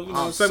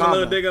ourselves. Suck a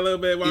little dick a little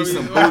bit while we.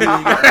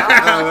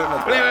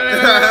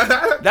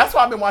 That's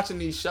why I've been watching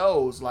these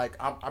shows. Like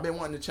I've been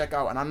wanting to check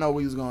out, and I know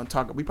we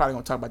probably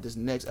gonna talk about this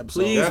next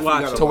episode. Please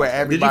watch to where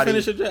everybody. Did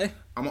you finish it, Jay?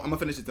 I'm gonna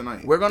finish it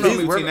tonight. We're gonna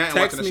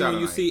text me when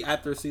you see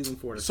after season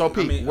 4. So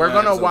Pete, we're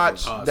gonna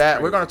watch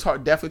that. We're gonna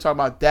definitely talk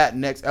about that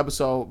next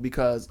episode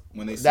because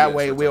that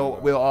way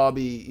we'll all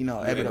be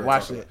able to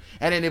watch it.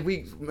 And then if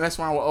we mess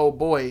around with old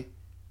boy,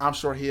 I'm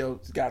sure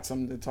he'll got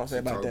something to say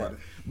about that.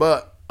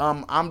 But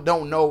I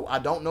don't know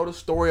the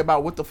story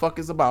about what the fuck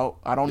is about.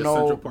 I don't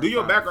know. Do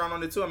your background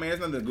on it too. I mean,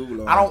 there's nothing to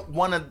Google on. I don't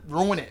want to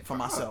ruin it for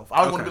myself.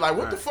 I want to be like,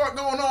 what the fuck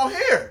going on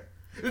here?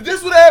 Is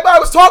this what everybody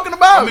was talking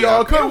about?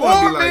 Y'all couldn't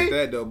warn me. Like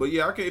that though, but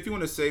yeah, okay. If you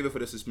want to save it for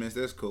the suspense,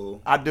 that's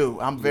cool. I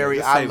do.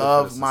 I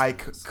love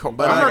Mike.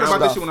 But I heard about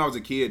this shit when I was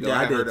a kid. Though.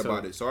 Yeah, I heard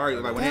about it. So I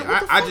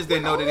just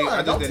didn't know that.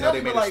 I just didn't know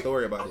they made a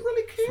story about it. I'm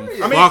really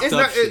curious. I mean, it's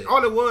not.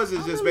 All it was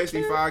is just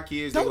basically 5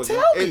 kids. Don't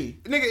tell me,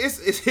 nigga.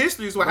 It's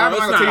history. So what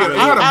happened? I'm not telling you.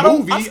 It's not a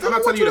movie. I'm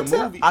not telling you the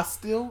movie. I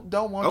still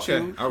don't want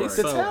you to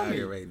tell me.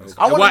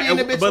 I want to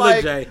be in the bitch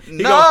like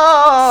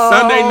no.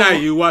 Sunday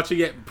night you watching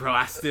it, bro.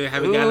 I still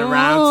haven't gotten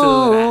around to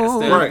it. I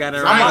still haven't gotten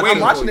around. I'm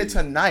watching it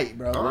tonight,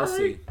 bro. Let's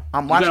see.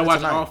 I'm watching it tonight.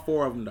 You gotta watch all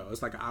 4 of them though.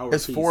 It's like an hour.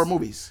 It's piece. 4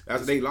 movies.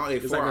 That's they long.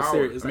 It's 4 like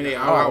hours. I mean,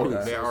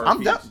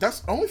 hours.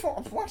 That's only for.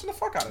 I'm watching the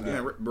fuck out of that.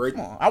 Yeah,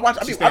 come on. I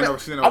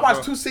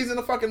watched 2 seasons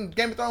of fucking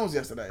Game of Thrones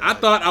yesterday. I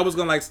thought I was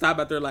gonna like stop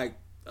after like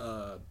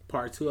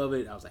part 2 of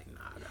it. I was like, nah.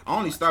 I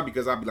only stop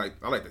because I like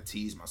to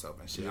tease myself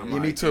and shit.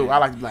 Me too. I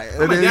like to like.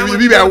 We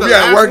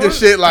at work and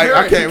shit. Like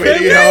I can't wait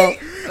to get home.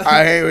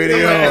 I hate waiting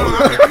home.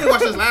 I can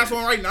watch this last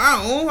one right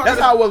now. That's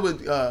how it was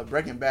with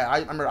Breaking Bad. I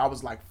remember I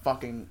was like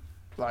fucking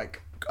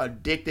like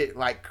addicted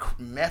like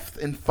meth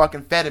and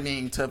fucking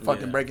amphetamine to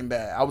fucking Breaking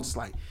Bad. I was just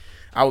like.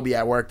 I would be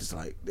at work just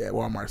like at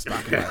Walmart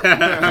stocking up.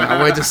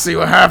 I wait to see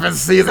what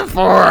happens season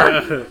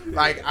 4.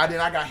 Like I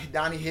got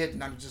Donnie hit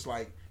and I'm just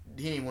like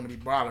he didn't want to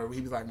be bothered. He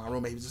was like my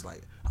roommate. He was just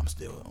like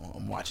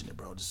I'm watching it,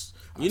 bro.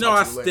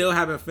 I still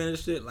haven't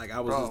finished it. Like I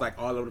was just like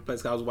all over the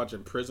place. I was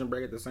watching Prison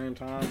Break at the same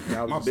time.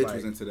 My bitch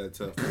was into that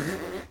tough.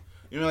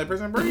 You know, like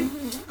Prison Break.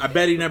 I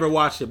bet he never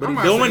watched it, but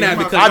he's doing that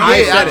because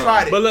I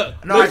tried it. But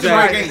look, no, I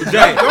tried it.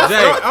 Jay,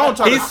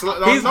 he's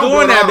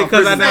doing that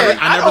because I never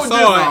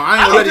saw it.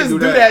 I ain't let him do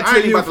that.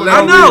 I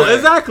know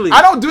exactly.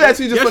 I don't do that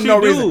to you just for no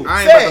reason.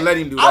 I ain't about to let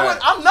him do that.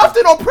 I'm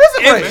nothing on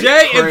Prison Break. If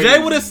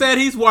Jay would have said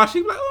he's watched,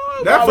 he'd be like,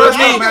 oh, that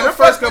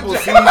first couple of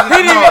seasons. He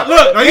didn't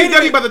look. He's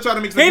definitely about to try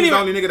to make the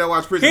only nigga that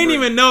watched Prison Break. He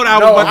didn't even know that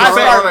I was about to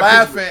say. I started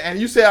laughing, and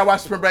you said I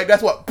watched Prison Break.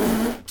 That's what.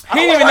 He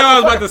didn't even know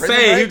I was about to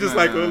say. He was just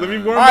like, let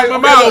me warm up my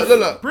mouth.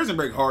 Look. Prison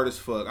Break hard as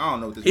fuck. I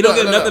don't know what this. He don't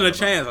give nothing a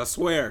chance. I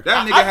swear.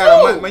 That nigga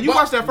had a when you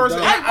watch that first.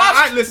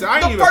 I listen.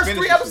 I didn't even finish the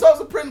first 3 episodes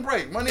of Prison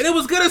Break. And it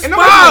was good as fuck.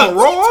 What are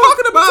you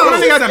talking about?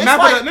 Then they got the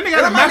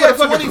map of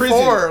the fucking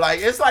prison. Like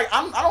it's like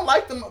I don't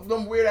like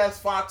them weird ass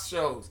Fox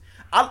shows.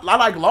 I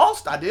like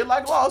Lost. I did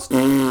like Lost.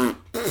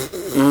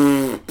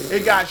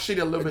 It got shit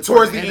a little bit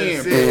towards the end.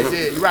 It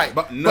did. You're right.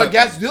 But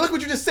guess look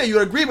what you just said. You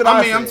agree with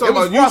I mean, I'm talking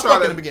about you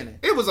tried in the beginning.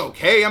 It was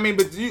okay. I mean,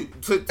 but you.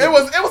 It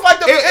was like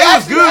it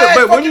was good.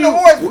 But when you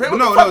no,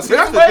 see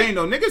that's the thing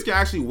though. Niggas can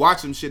actually watch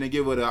some shit and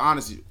give it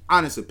an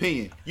honest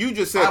opinion. You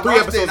just said 3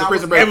 episodes of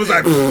Prison Break. It was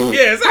like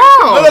yeah.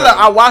 No.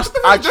 I watched.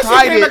 I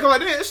tried it.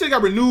 This shit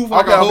got removed for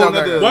like a whole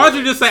nother. Why don't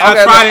you just say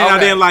I tried it and I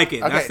didn't like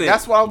it? Okay,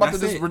 that's what I was about to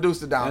just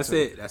reduce it down. That's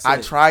it. I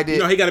tried it. You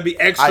know he got to be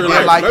extra. I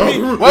did like it.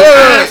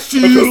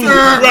 It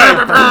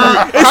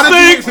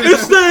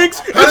stinks.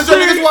 How did you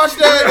niggas watch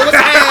that? It was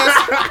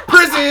ass.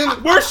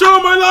 Prison. Worst show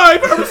of my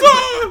life. Ever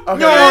saw.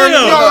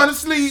 Yawn to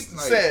sleep.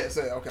 Say it.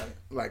 Okay.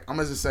 Like I'm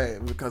gonna just say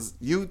it because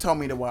you told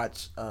me to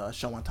watch a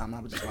show one time. I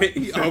was just like,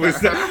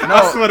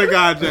 I swear to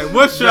God, Jay.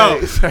 What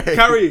show?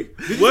 Kyrie.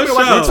 What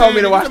show? You told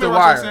me to watch The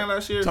Wire. Told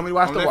me to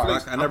watch The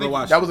Wire. I never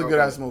watched. That was a good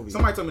ass movie.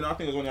 Somebody told me. I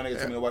think it was one of y'all niggas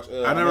told me to watch.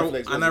 I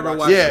never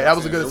watched. Yeah, that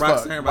was a good as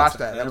fuck. Watch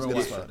that. That was good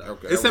as fuck.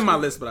 It's in my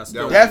list, but I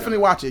still definitely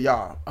watch it,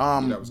 y'all.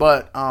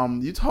 But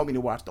you told me to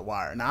watch The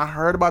Wire. Now I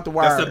heard about The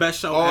Wire. That's the best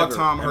show all ever.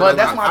 time. But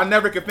that's I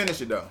never could finish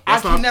it though. I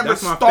can never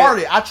start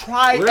it. I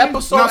tried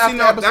episode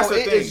after episode.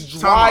 It is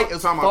dry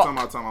as fuck.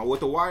 Time out. With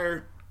The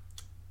Wire,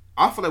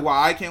 I feel like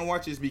why I can't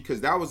watch is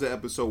because that was an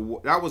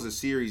episode, that was a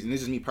series, and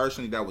this is me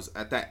personally, that was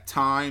at that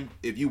time,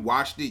 if you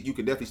watched it, you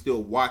could definitely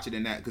still watch it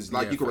in that, because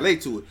you can relate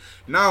to it.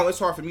 Now, it's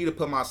hard for me to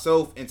put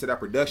myself into that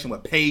production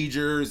with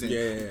pagers and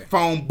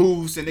phone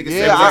booths and niggas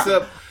setting this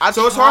up.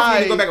 So it's hard for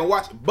me to go back and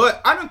watch it. But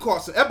I done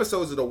caught some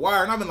episodes of The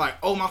Wire, and I've been like,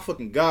 oh my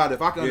fucking God,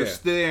 if I can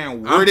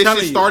understand where this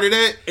shit started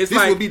at, this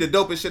would be the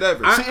dopest shit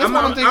ever. See, it's one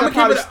of them things that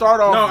probably start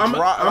off I'm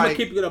going to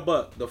keep it a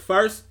buck. The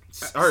first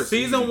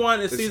season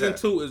 1 and season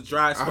 2 is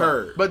dry as fuck. I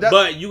heard.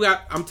 But you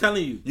got, I'm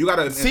telling you. You got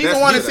to. Season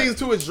 1 and season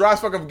 2 is dry as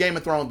fuck of Game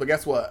of Thrones, but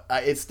guess what?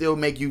 It still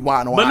make you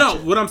want to watch it. But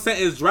no, what I'm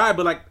saying is dry,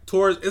 but like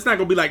towards, it's not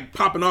going to be like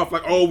popping off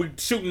like, oh, we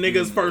shooting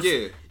niggas first.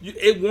 Yeah.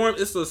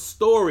 It's a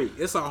story.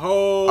 It's a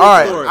whole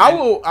story. I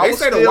will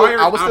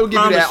still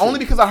give you that only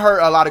because I heard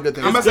a lot of good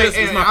things. I'm gonna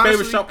say it's my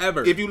favorite show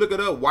ever. If you look it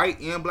up,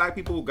 white and black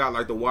people got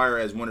like The Wire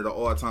as one of the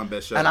all-time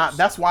best shows. And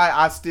that's why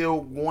I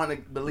still want to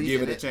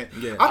believe in it. Give it a chance.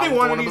 Yeah. I think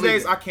one of these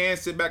days I can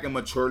sit back and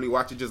maturely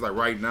watch it. Just like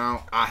right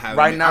now, I have.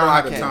 Right now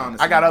I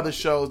can't. I got other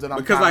shows that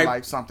I'm kind of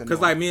like something.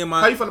 Because like me and my.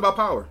 How you feel about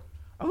Power?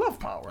 I love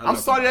Power. I'm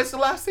sorry that's the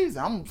last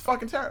season. I'm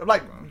fucking terrible.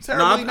 Like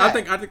terribly. No, I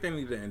think they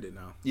need to end it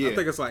now. Yeah. I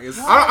think it's like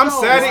I'm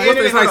sad it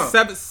ended. It's like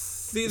 7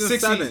 season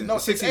 7. No,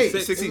 6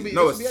 seasons.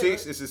 No, it's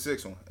 6. It's the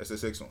 6th one. It's the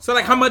 6th one. So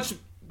like, how much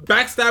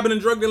backstabbing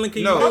and drug dealing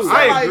can you do? No,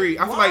 I agree.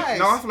 I feel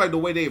like the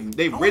way they've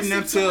written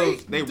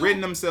themselves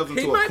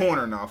into a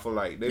corner now. I feel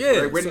like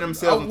they've written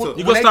themselves into.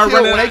 You gonna start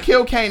running when they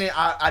kill Kanan.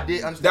 I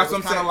did understand. That's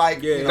what I'm saying.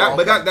 Like,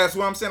 but that's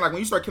what I'm saying. Like when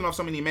you start killing off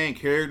so many main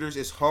characters,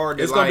 it's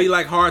hard. It's gonna be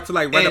like hard to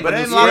like run up. But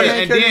then a lot of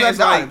main characters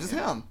like just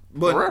him.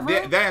 But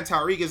that and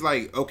Tyreek is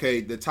like,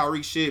 okay, the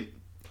Tyreek shit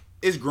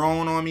is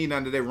growing on me now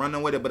that they're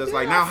running with it. But it's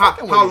like, now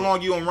how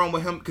long you gonna run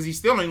with him? Because he's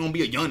still ain't gonna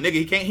be a young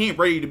nigga. He ain't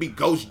ready to be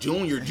Ghost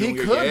Junior. He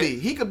could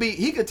be.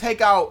 He could take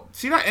out.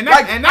 See that? And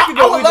that could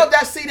go. I would love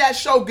see that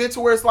show get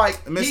to where it's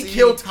like he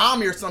killed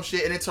Tommy or some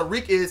shit, and then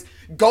Tariq is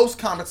ghost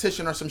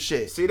competition or some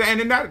shit. See that? And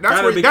then that's where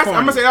I'm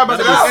gonna say that about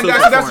and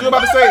that's what you're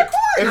about to say.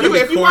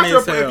 If you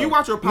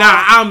watch your Power,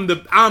 I'm the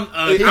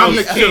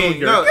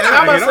king. No, and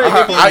I'm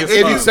about to say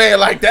if you say it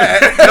like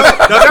that,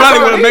 that's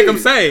probably what it make him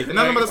say. And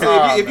I'm about to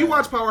say if you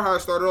watch Power how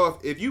it started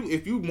off, if you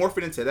morph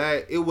it into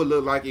that, it would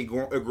look like it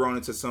grown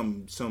into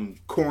some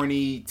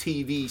corny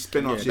TV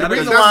spinoff shit. The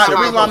reason why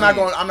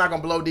I'm not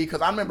gonna blow D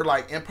because I remember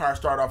like Empire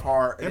started off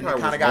hard and then it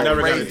kind of got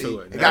crazy.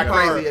 It got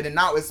crazy and then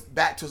now it's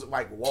back to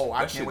like whoa,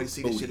 I can't wait to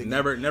see this shit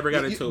again. Never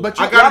got into it. But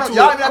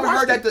y'all never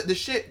heard that the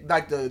shit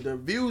like the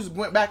views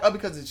went back up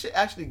because the shit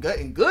actually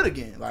getting good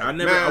again. Like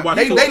I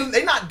watched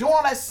they not doing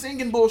all that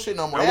singing bullshit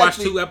no more. I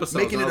watched 2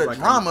 episodes, making it a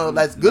drama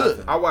that's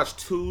good. I watched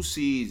 2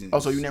 seasons. Oh,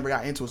 so you never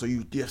got into it? So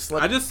you just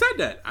slept. I just said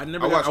that. I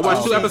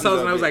watched 2 episodes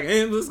and I was like,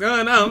 hey, what's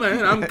going on,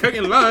 man? I'm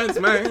cooking lunch,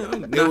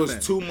 man. There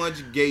was too much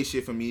gay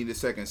shit for me the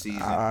second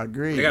season. I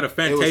agree. They got a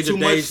Fantasia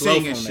Day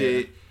singing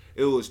shit.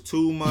 It was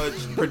too much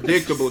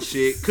predictable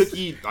shit.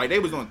 Cookie, like they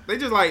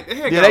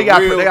had they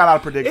got a lot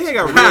of predictions.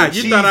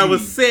 You thought I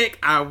was sick?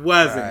 I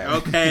wasn't. Right.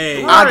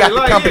 Okay. I got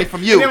the company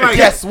from you. Then,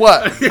 guess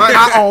what?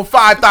 I own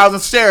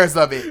 5,000 shares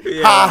of it.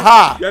 Yeah. Ha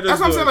ha. That's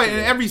what I'm saying. Like in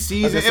every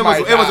season, it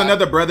was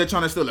another brother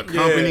trying to steal a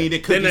company.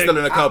 Then Cookie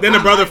stealing a company. Then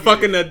the brother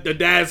fucking the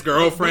dad's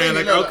girlfriend.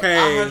 Like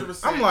okay.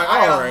 I'm like,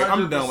 all right,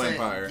 I'm done with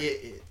Empire.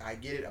 I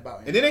get it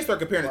about. And then they start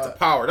comparing it to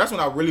Power. That's when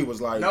I really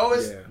was like, no,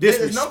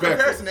 there's no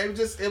comparison. It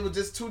was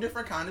just two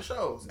different kind of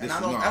shows, and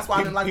that's why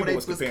I didn't like when they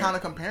was kind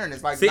of comparing.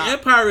 It's like,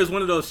 Empire is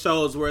one of those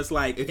shows where it's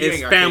like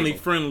it's family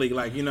friendly.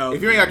 Like if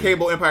you ain't got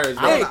cable, Empire is.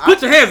 Hey,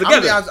 put your hands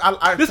together.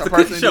 This is the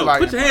Cookie Show.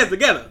 Put your hands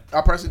together.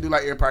 I personally do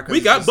like Empire.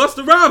 We got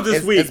Busta Rhymes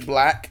this week. It's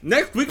black.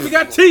 Next week we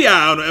got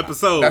T.I. on the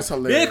episode. That's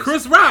hilarious. Yeah,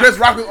 Chris Rock. Chris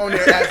Rock was on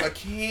there as a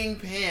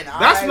kingpin.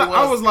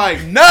 I was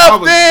like,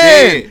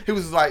 nothing. He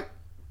was like.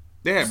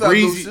 They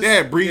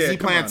had Breezy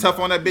playing tough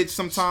on that bitch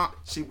sometime.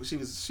 She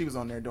was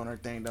on there doing her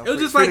thing though. It was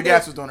just Frida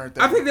Gatz was doing her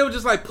thing. I think they were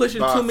just like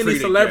pushing too many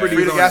celebrities.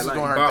 Frida Gatz was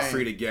doing her thing.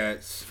 Frida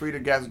Gatz. Frida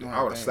Gatz was doing her thing.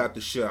 I would have slapped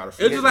the shit out of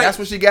Frida. That's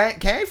where she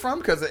came from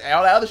because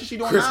all the other shit she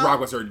doing Chris now. Rock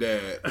was her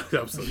dad.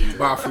 Absolutely.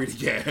 By Frida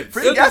Gatz.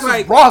 Frida Gatz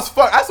was raw as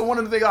fuck. That's one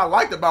of the things I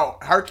liked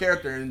about her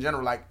character in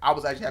general. Like I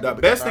was actually happy.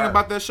 The best thing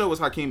about that show was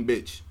Hakeem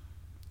Bitch.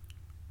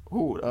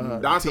 Who?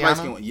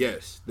 Tiana?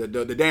 Yes, the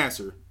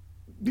dancer.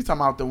 You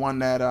talking about the one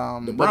that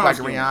looked like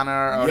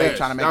Rihanna, or they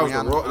trying to make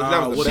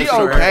Rihanna? She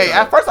okay.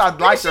 At first I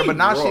liked her, but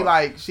now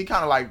she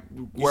kind of like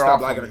wear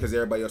off. Liking her because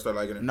everybody else started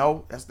liking her.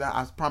 No, that's that.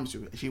 I promise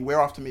you, she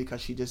wear off to me because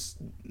she just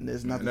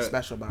there's nothing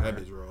special about her.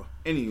 That bitch raw.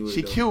 Anyway,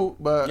 she cute,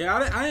 but yeah,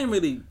 I didn't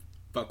really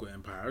fuck with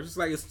Empire. It's just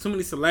like it's too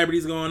many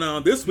celebrities going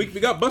on. This week we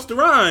got Busta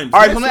Rhymes.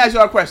 All right, let me ask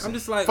you a question. I'm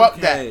just like, fuck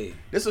that.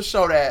 This is a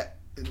show that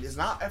it's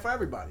not for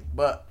everybody,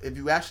 but if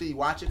you actually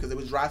watch it, because it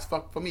was dry as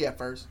fuck for me at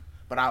first,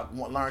 but I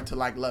learned to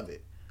love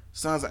it.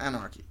 Sons of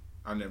Anarchy.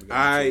 I never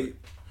got into it.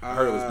 I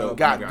heard it was dope.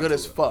 Got good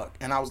as fuck,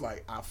 and I was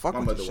like, I fuck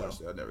with the show.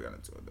 Watched it. I never got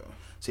into it though.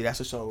 See,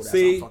 that's a show that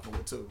I'm fucking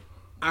with too.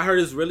 I heard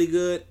it's really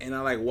good, and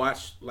I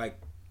watched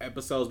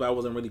episodes, but I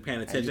wasn't really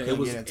paying attention. It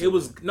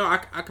was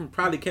I can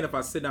probably if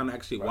I sit down and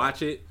actually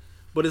watch it.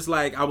 But it's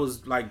like I was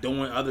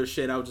doing other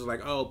shit. I was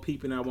just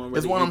peeping at one. Really,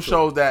 it's one of them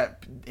shows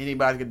that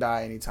anybody could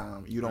die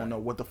anytime. You don't know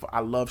what the fuck. I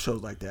love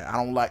shows like that. I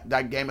don't like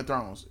that Game of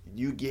Thrones.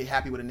 You get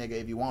happy with a nigga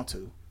if you want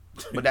to.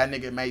 But that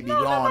nigga may be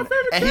gone,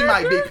 and he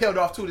might be peeled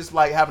off too. Just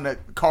having a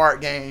card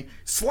game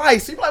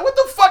slice. He be like, "What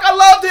the fuck? I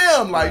loved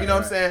him." You know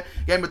what I'm saying?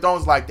 Game of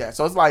Thrones like that.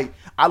 So it's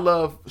I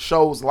love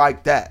shows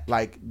like that.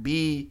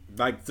 The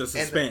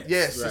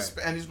suspense.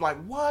 And he's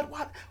like, "What?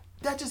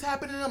 That just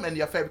happened to them?" And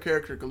your favorite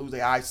character could lose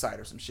their eyesight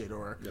or some shit,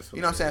 or you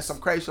know what I'm saying? Some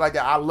crazy shit like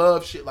that. I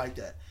love shit like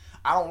that.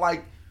 I don't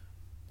like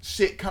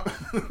shit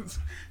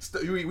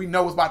we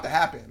know what's about to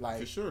happen.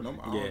 For sure, I don't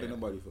think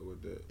nobody fuck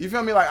with that. You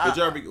feel me?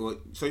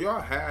 So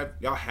y'all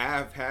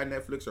have had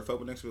Netflix or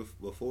fuck with Netflix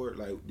before?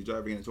 Did y'all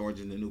ever get into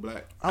Orange and the New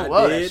Black? I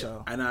love that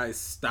show, and I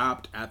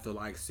stopped after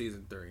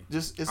season 3.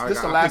 It's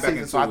the last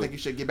season, so I think you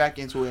should get back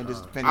into it and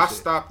just finish it. I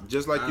stopped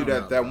just like you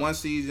that one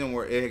season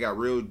where it got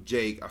real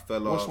Jake. I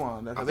fell off. Which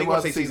one? I think it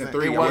was season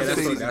 3. It was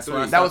season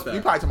 3. That was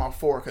you probably talking about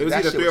 4 because it was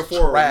either 3 or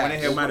 4. When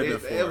it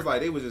was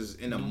they was just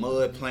in the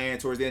mud playing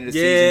towards the end of the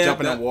season,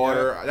 jumping in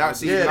water.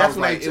 That's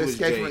when it was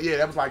Jake. Yeah,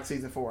 that was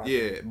season 4.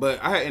 But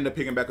I had ended up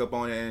picking back up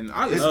on it, and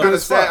it's kind of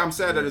sad. I'm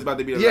sad that it's about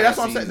to be the last season. That's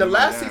what I'm saying. The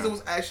last season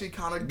was actually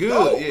kind of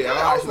good. Yeah,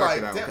 I was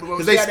like,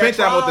 because they spent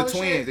that with the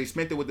twins. They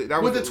spent it with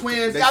the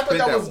twins. I thought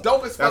that was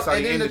dope as fuck.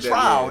 And then the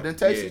trial, then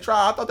Tasty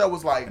trial. I thought that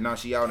was and now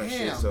she out and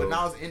shit. So but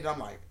now it's ended. I'm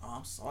like,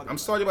 I'm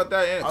sorry about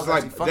that. It's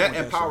that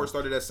and Power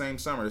started that same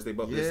summer. They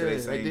both listed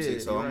the same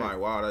shit. So I'm like,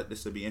 wow,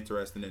 this would be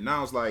interesting. And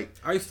now it's like,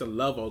 I used to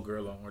love old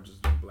girl on Orange is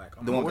the New Black.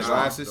 The one with the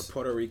glasses, the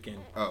Puerto Rican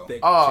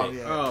thick chick.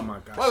 Yeah. Oh my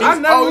god,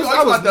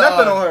 I was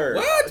nothing on her.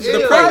 What?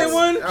 The pregnant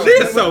one?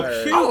 She's so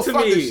cute to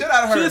me. Shit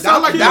out of her. She's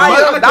so cute.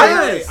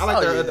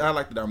 I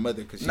liked our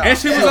mother because she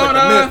was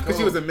on because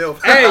she was a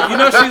MILF. Hey,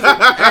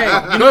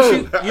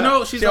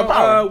 she's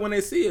on When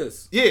They See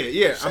Us.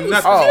 Yeah. I'm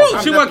not.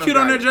 She wasn't cute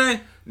on there,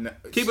 Jay. No,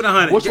 keep it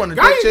 100. Which one? You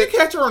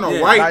catch her on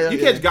the right. You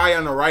catch Gaia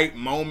on the right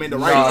moment. The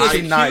right.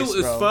 She's nice,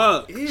 as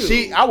fuck.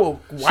 I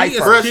will wipe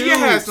her.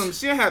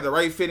 She had the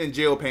right fit in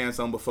jail pants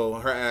on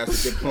before her ass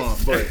would get plump.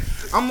 But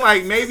I'm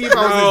like, maybe if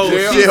I was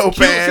in jail pants,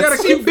 she had a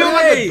cute feel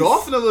like a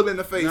dolphin a little bit in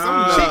the face.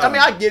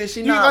 I get it.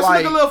 She's not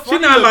like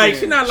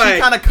she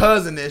kind of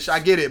cousinish. I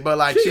get it,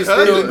 but she's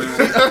still.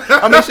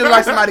 She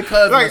like somebody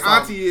cousin, like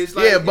auntie-ish.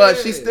 Yeah, but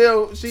she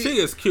still she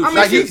is cute.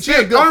 She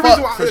a good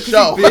fuck for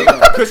sure.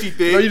 Because she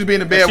thick. You just be in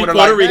the bed with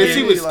her. If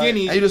she was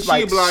skinny, and you just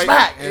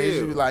smack, and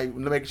she be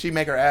like, she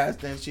make her ass,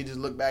 then she just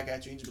look back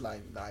at you and you be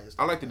like, nah.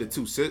 I liked the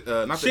two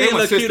sisters. She didn't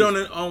look cute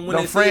on When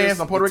They friends,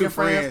 on Puerto Rican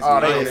friends. Oh,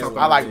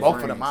 I like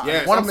both of them.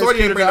 One of them is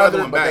cuter than the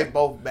other, but they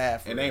both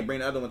bad. And they ain't bring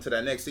the other one to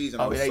that next season.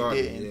 Oh, they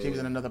didn't. She was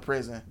in another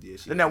prison.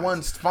 Then that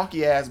one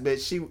funky ass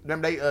bitch,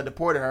 they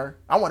deported her.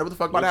 I wonder what the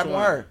fuck about happened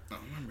with her.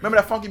 Remember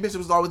that funky bitch that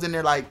was always in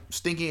there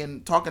stinky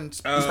and talking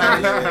Spanish,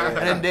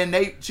 and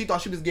then she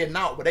thought she was getting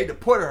out, but they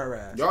deported her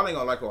ass. Y'all ain't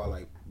gonna like who I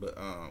like, but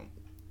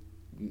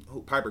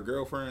Piper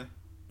girlfriend.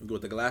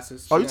 With the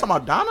glasses. Oh, you talking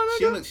about Donna,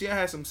 nigga? She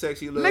had some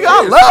sexy little. Nigga,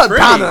 I love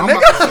Donna,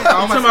 nigga.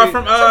 I'm talking about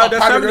from that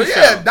 70s show.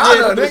 Yeah,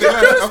 Donna, nigga.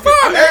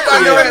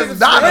 Everybody knows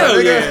Donna,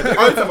 nigga. Oh, you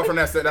talking about from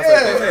that set?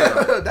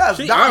 That's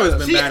she Donna. Always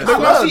been bad as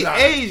fuck. She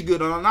aged good.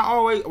 Not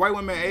always white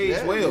women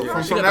age well.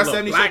 From that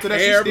 70s show to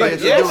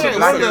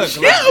that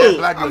she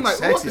still. I'm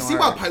like, see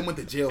why Piper went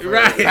to jail for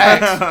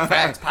that.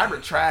 Facts. Piper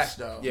trash,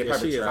 though. Yeah,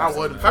 Piper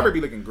trash. Piper be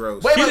looking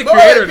gross. She's the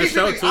creator of the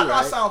show, too, I know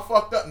I sound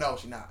fucked up. No,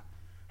 she not.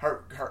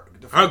 Her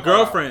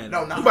girlfriend.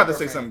 No, not you about to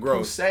say something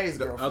gross. Pusey's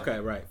girlfriend. Okay,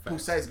 right.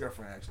 Pusey's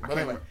girlfriend, actually. But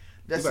anyway,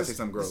 that's about to say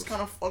something gross. It's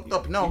kind of fucked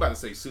up. No, you about to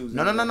say Susie?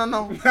 No.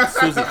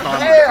 Susie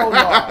Carmen. Hell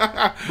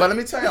no. But let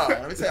me tell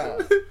y'all.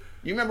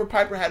 You remember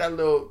Piper had that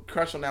little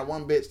crush on that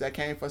one bitch that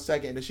came for a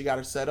second, and then she got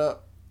her set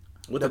up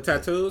with the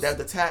tattoos.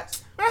 The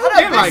tats.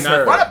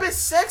 Why that bitch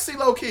sexy,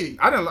 low key?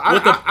 I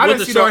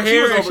didn't see short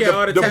hair.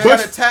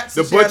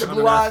 The butch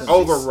blue eyes.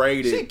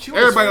 Overrated. She cute.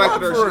 Everybody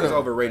liked her. She was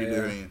overrated.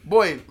 Yeah.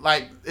 Boy,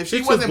 like if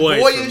she wasn't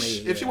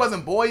boyish, if she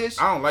wasn't boyish,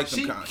 I don't like them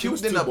she kind.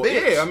 Cute than a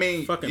bitch. Yeah, I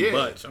mean, fucking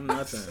butch. I'm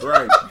not saying.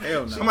 Right.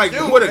 Hell no. I'm like,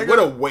 what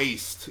a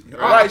waste.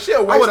 Right. She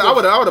a waste. I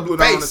would have blew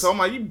down on this. So I'm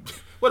like, you.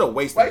 What a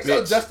waste of bitch.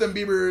 So Justin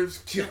Bieber's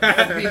cute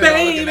baby.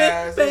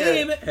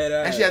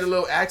 And she had a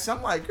little accent.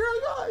 I'm like,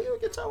 girl, you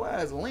get your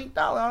ass linked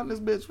out on this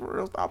bitch for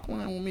real. Stop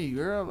playing with me,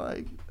 girl.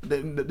 Like,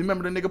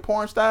 remember the nigga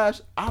porn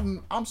stash?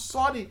 I'm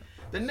sorry.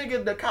 The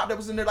nigga, the cop that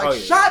was in there like,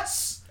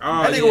 shots.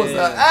 That nigga was an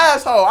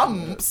asshole.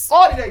 I'm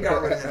sorry they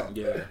got rid of him.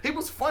 Yeah. He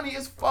was funny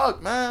as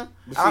fuck, man.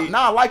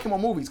 Now I like him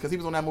on movies because he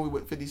was on that movie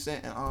with 50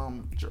 Cent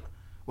and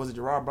was it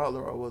Gerard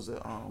Butler or was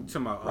it talking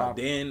about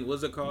Dan?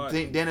 What's it called?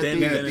 Dan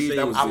and Steve.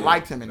 I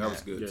liked him in that. That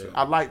was good too.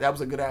 That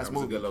was a good ass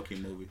movie. That was a good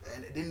low key movie.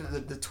 And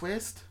then the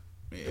twist.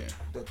 Yeah.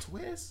 The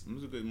twist. It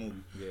was a good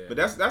movie. Yeah. But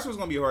that's what's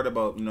gonna be hard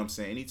about, you know what I'm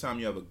saying? Anytime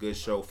you have a good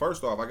show,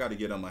 first off, I gotta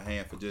get them a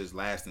hand for just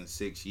lasting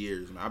 6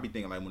 years. I mean, I'll be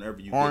thinking like whenever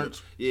you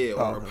Orange.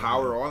 or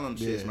Power, all them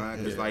shits, man.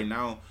 Because like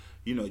now,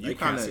 you know, you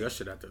kind of see that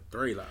shit after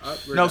 3. Like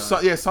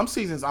some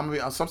seasons.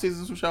 Some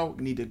seasons of the show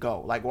need to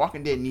go. Like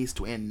Walking Dead needs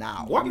to end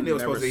now. Walking Dead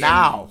was supposed to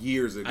end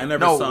years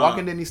ago.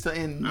 Walking Dead needs to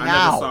end now. I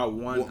never saw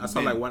one. I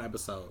saw like one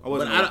episode.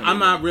 I'm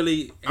not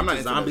really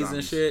into zombies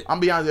and shit. I'm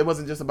be honest. It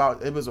wasn't just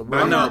about. It was a.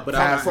 I know, but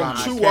from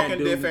true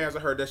Walking Dead fans, I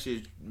heard that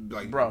shit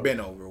like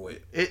been over with.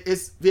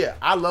 It's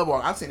I love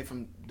Walking. I've seen it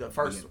from the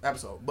first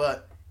episode,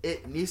 but.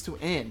 It needs to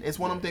end. It's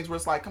one of them things where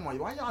it's like, come on,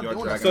 why y'all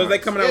doing this? So is they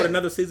coming out with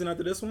another season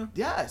after this one?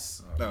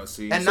 Yes. No,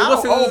 see. And now,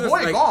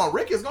 boy, gone.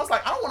 Rick is gone. It's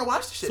like, I don't want to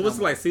watch this shit. So what's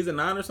it like, season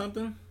 9 or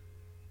something?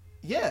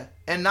 Yeah.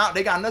 And now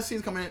they got another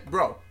season coming in.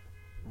 Bro,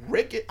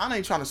 Rick, I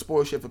ain't trying to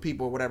spoil shit for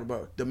people or whatever,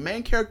 but the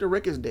main character,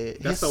 Rick, is dead.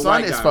 His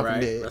son is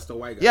fucking dead. That's the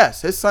white guy.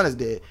 Yes, his son is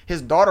dead.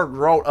 His daughter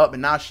grew up,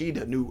 and now she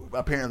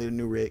apparently the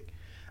new Rick.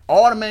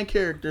 All the main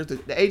characters,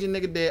 the Asian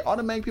nigga dead. All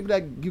the main people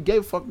that you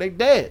gave a fuck, they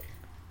dead.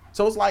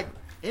 So it's like,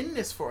 end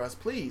this for us,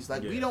 please.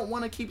 Like, we don't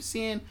want to keep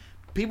seeing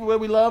people that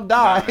we love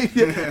die.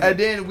 And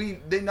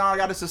then now I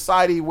got a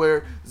society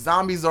where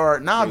zombies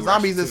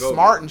is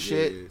smart and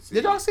shit. Yeah.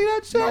 Did y'all see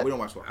that shit? No, we don't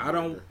watch that.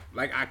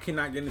 I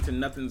cannot get into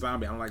nothing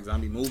zombie. I don't like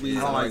zombie movies.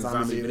 I don't like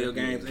zombie video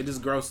games. It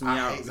just grosses me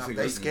out.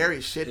 They scary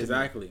as shit.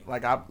 Exactly.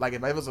 Like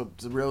if it was a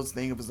real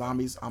thing of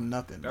zombies, I'm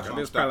nothing.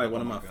 That's probably like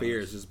one of my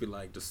fears. Just be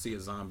like, to see a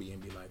zombie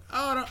and be like,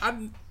 oh,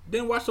 I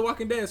didn't watch The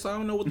Walking Dead, so I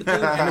don't know what to do in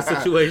this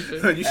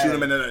situation. You shoot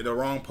them in the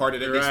wrong part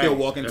of it. They still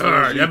walking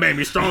towards you. That made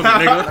me stronger,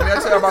 nigga. Let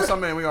me tell you about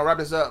something, and we're gonna wrap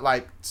this up.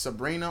 Like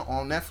Sabrina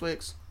on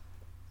Netflix,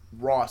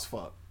 raw as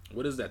fuck.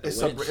 What is that?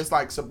 It's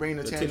like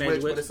Sabrina the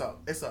Teenage Witch, but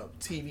it's a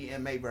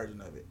TVMA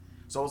version of it.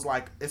 So it's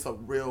like it's a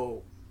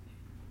real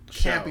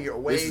campier,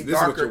 way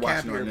darker,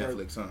 campier on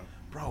Netflix, huh?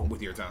 Bro,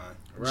 with your time,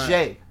 right.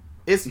 Jay,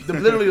 it's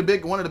literally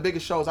one of the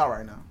biggest shows out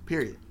right now.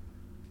 Period.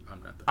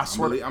 I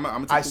swear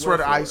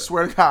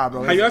to God,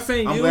 bro. Have y'all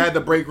seen I'm glad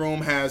the break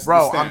room has.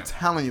 Bro, I'm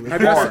telling you.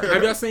 Have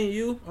y'all seen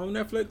You on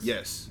Netflix?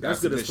 Yes, that's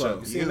good as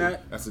fuck. You seen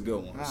that? That's a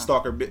good one.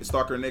 Stalker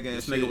nigga.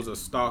 This nigga was a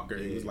stalker.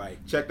 He was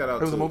like, check that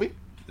out. It was a movie.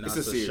 No, it's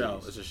a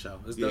show. It's a show.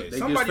 They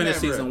just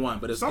finished season 1,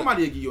 but it's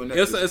somebody will give you a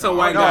Netflix. It's a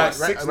white guy.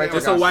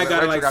 It's a white guy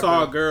that like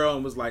saw a girl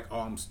and was like, "Oh,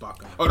 I'm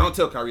stalking." Oh, don't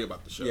tell Kyrie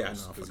about the show. Yeah,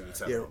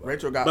 no, yeah,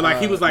 Rachel got. But like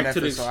he was like Netflix, to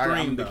the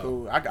extreme though.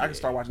 Cool. I can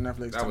start watching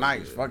Netflix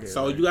tonight. Fuck it.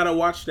 So you gotta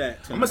watch that.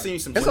 I'm gonna send you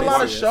some. It's a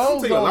lot of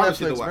shows on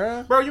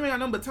Netflix, bro. You ain't got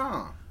nothing but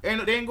time.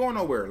 And they ain't going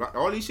nowhere. Like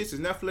all these shits is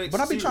Netflix.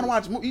 But I be trying to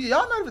watch movies.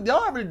 Y'all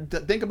ever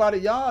think about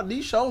it? Y'all,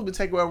 these shows be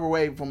taking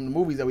away from the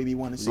movies that we be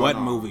wanting to see. What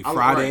movie?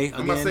 Friday?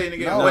 I'm not saying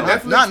again. No,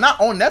 not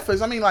on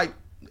Netflix. I mean, like,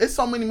 it's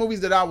so many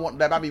movies that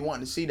I be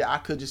wanting to see that I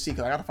could just see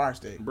because I got a Fire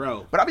Stick,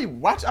 bro. But I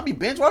be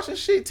binge watching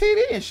shit,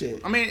 TV and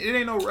shit. I mean, it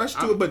ain't no rush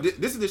to it, but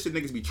this is the shit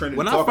niggas be trending.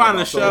 When I find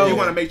a show, you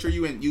want to make sure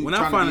you. When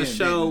I find a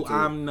show,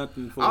 I'm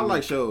nothing for. I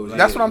like shows.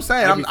 That's what I'm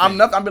saying. I'm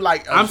nothing. I'm be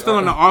like, I'm still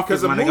in the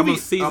office. I'm on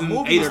season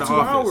 8 of the 2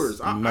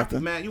 Office.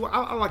 Nothing. Man,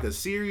 I like a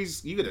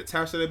series. You get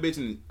attached to that bitch,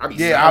 and I be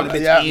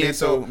me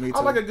too.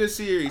 I like a good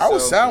series. I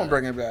was sad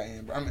bringing back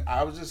in. I mean,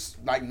 I was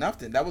just like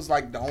nothing. That was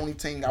like the only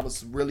thing I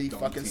was really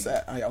fucking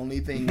sad. The only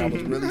thing I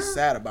was really really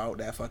sad about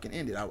that fucking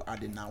ended. I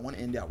did not want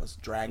to end it. I was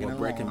dragging it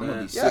along. I'm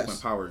gonna be sick when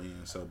Power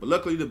ends. So, but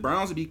luckily the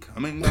Browns will be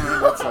coming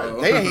down.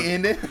 So. They ain't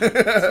ending.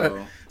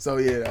 So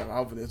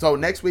yeah. So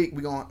next week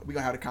we gonna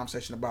have a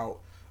conversation about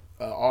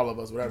all of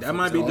us. Whatever. That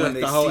might be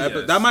the whole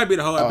episode. That might be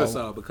the whole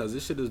episode because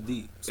this shit is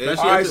deep.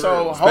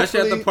 Especially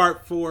at the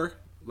part 4.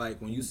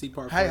 Like when you see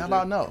part 4. Hey, how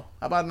about no?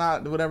 How about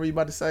not? Whatever you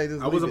about to say.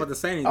 I wasn't about to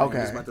say anything. Okay.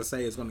 I was about to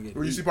say it's gonna get.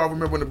 When you see part,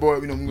 remember when the boy,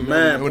 with the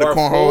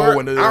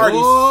cornhole.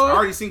 I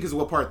already seen because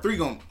what part 3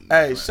 gonna.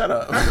 Hey, shut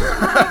up.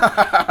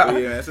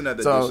 Yeah, that's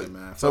another edition,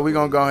 man. So we're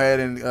gonna go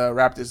ahead and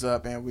wrap this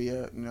up, and we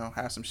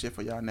have some shit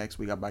for y'all next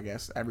week. I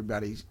guess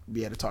everybody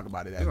be able to talk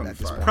about it at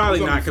this point.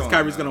 Probably not, because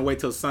Kyrie's gonna wait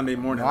till Sunday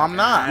morning. No, I'm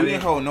not. We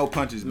didn't hold no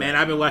punches, man.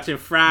 I've been watching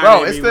Friday.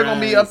 Bro, it's still gonna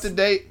be up to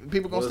date.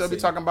 People gonna still be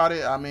talking about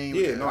it. I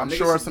mean, I'm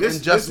sure some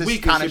injustice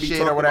kind of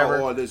shit or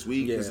whatever. All this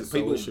week,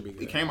 people should be.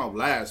 It came out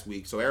last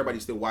week, so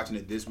everybody's still watching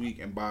it this week,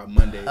 and by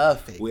Monday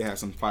we have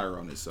some fire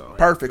on it. So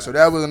perfect. So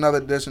that was another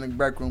edition of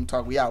Break Room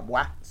Talk. We out,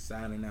 boy.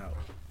 Signing out.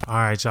 All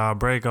right, y'all,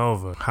 break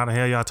over. How the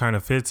hell y'all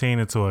turning 15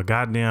 into a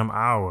goddamn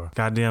hour?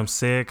 Goddamn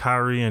Sid,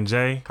 Kyrie, and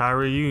Jay.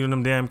 Kyrie, you and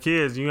them damn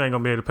kids, you ain't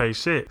gonna be able to pay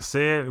shit.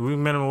 Sid, we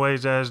minimum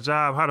wage ass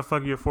job. How the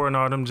fuck you affording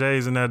all them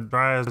J's and that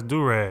dry ass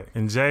do-rag?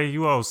 And Jay,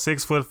 you old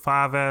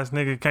 6'5" ass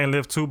nigga, can't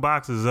lift 2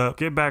 boxes up.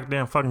 Get back there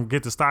and fucking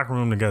get the stock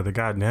room together,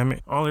 goddamn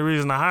it. Only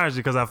reason I hired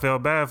you because I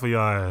felt bad for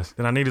y'all ass.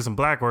 Then I needed some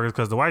black workers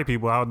because the white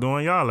people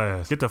outdoing y'all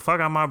ass. Get the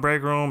fuck out my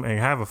break room and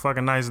have a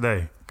fucking nice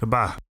day. Goodbye.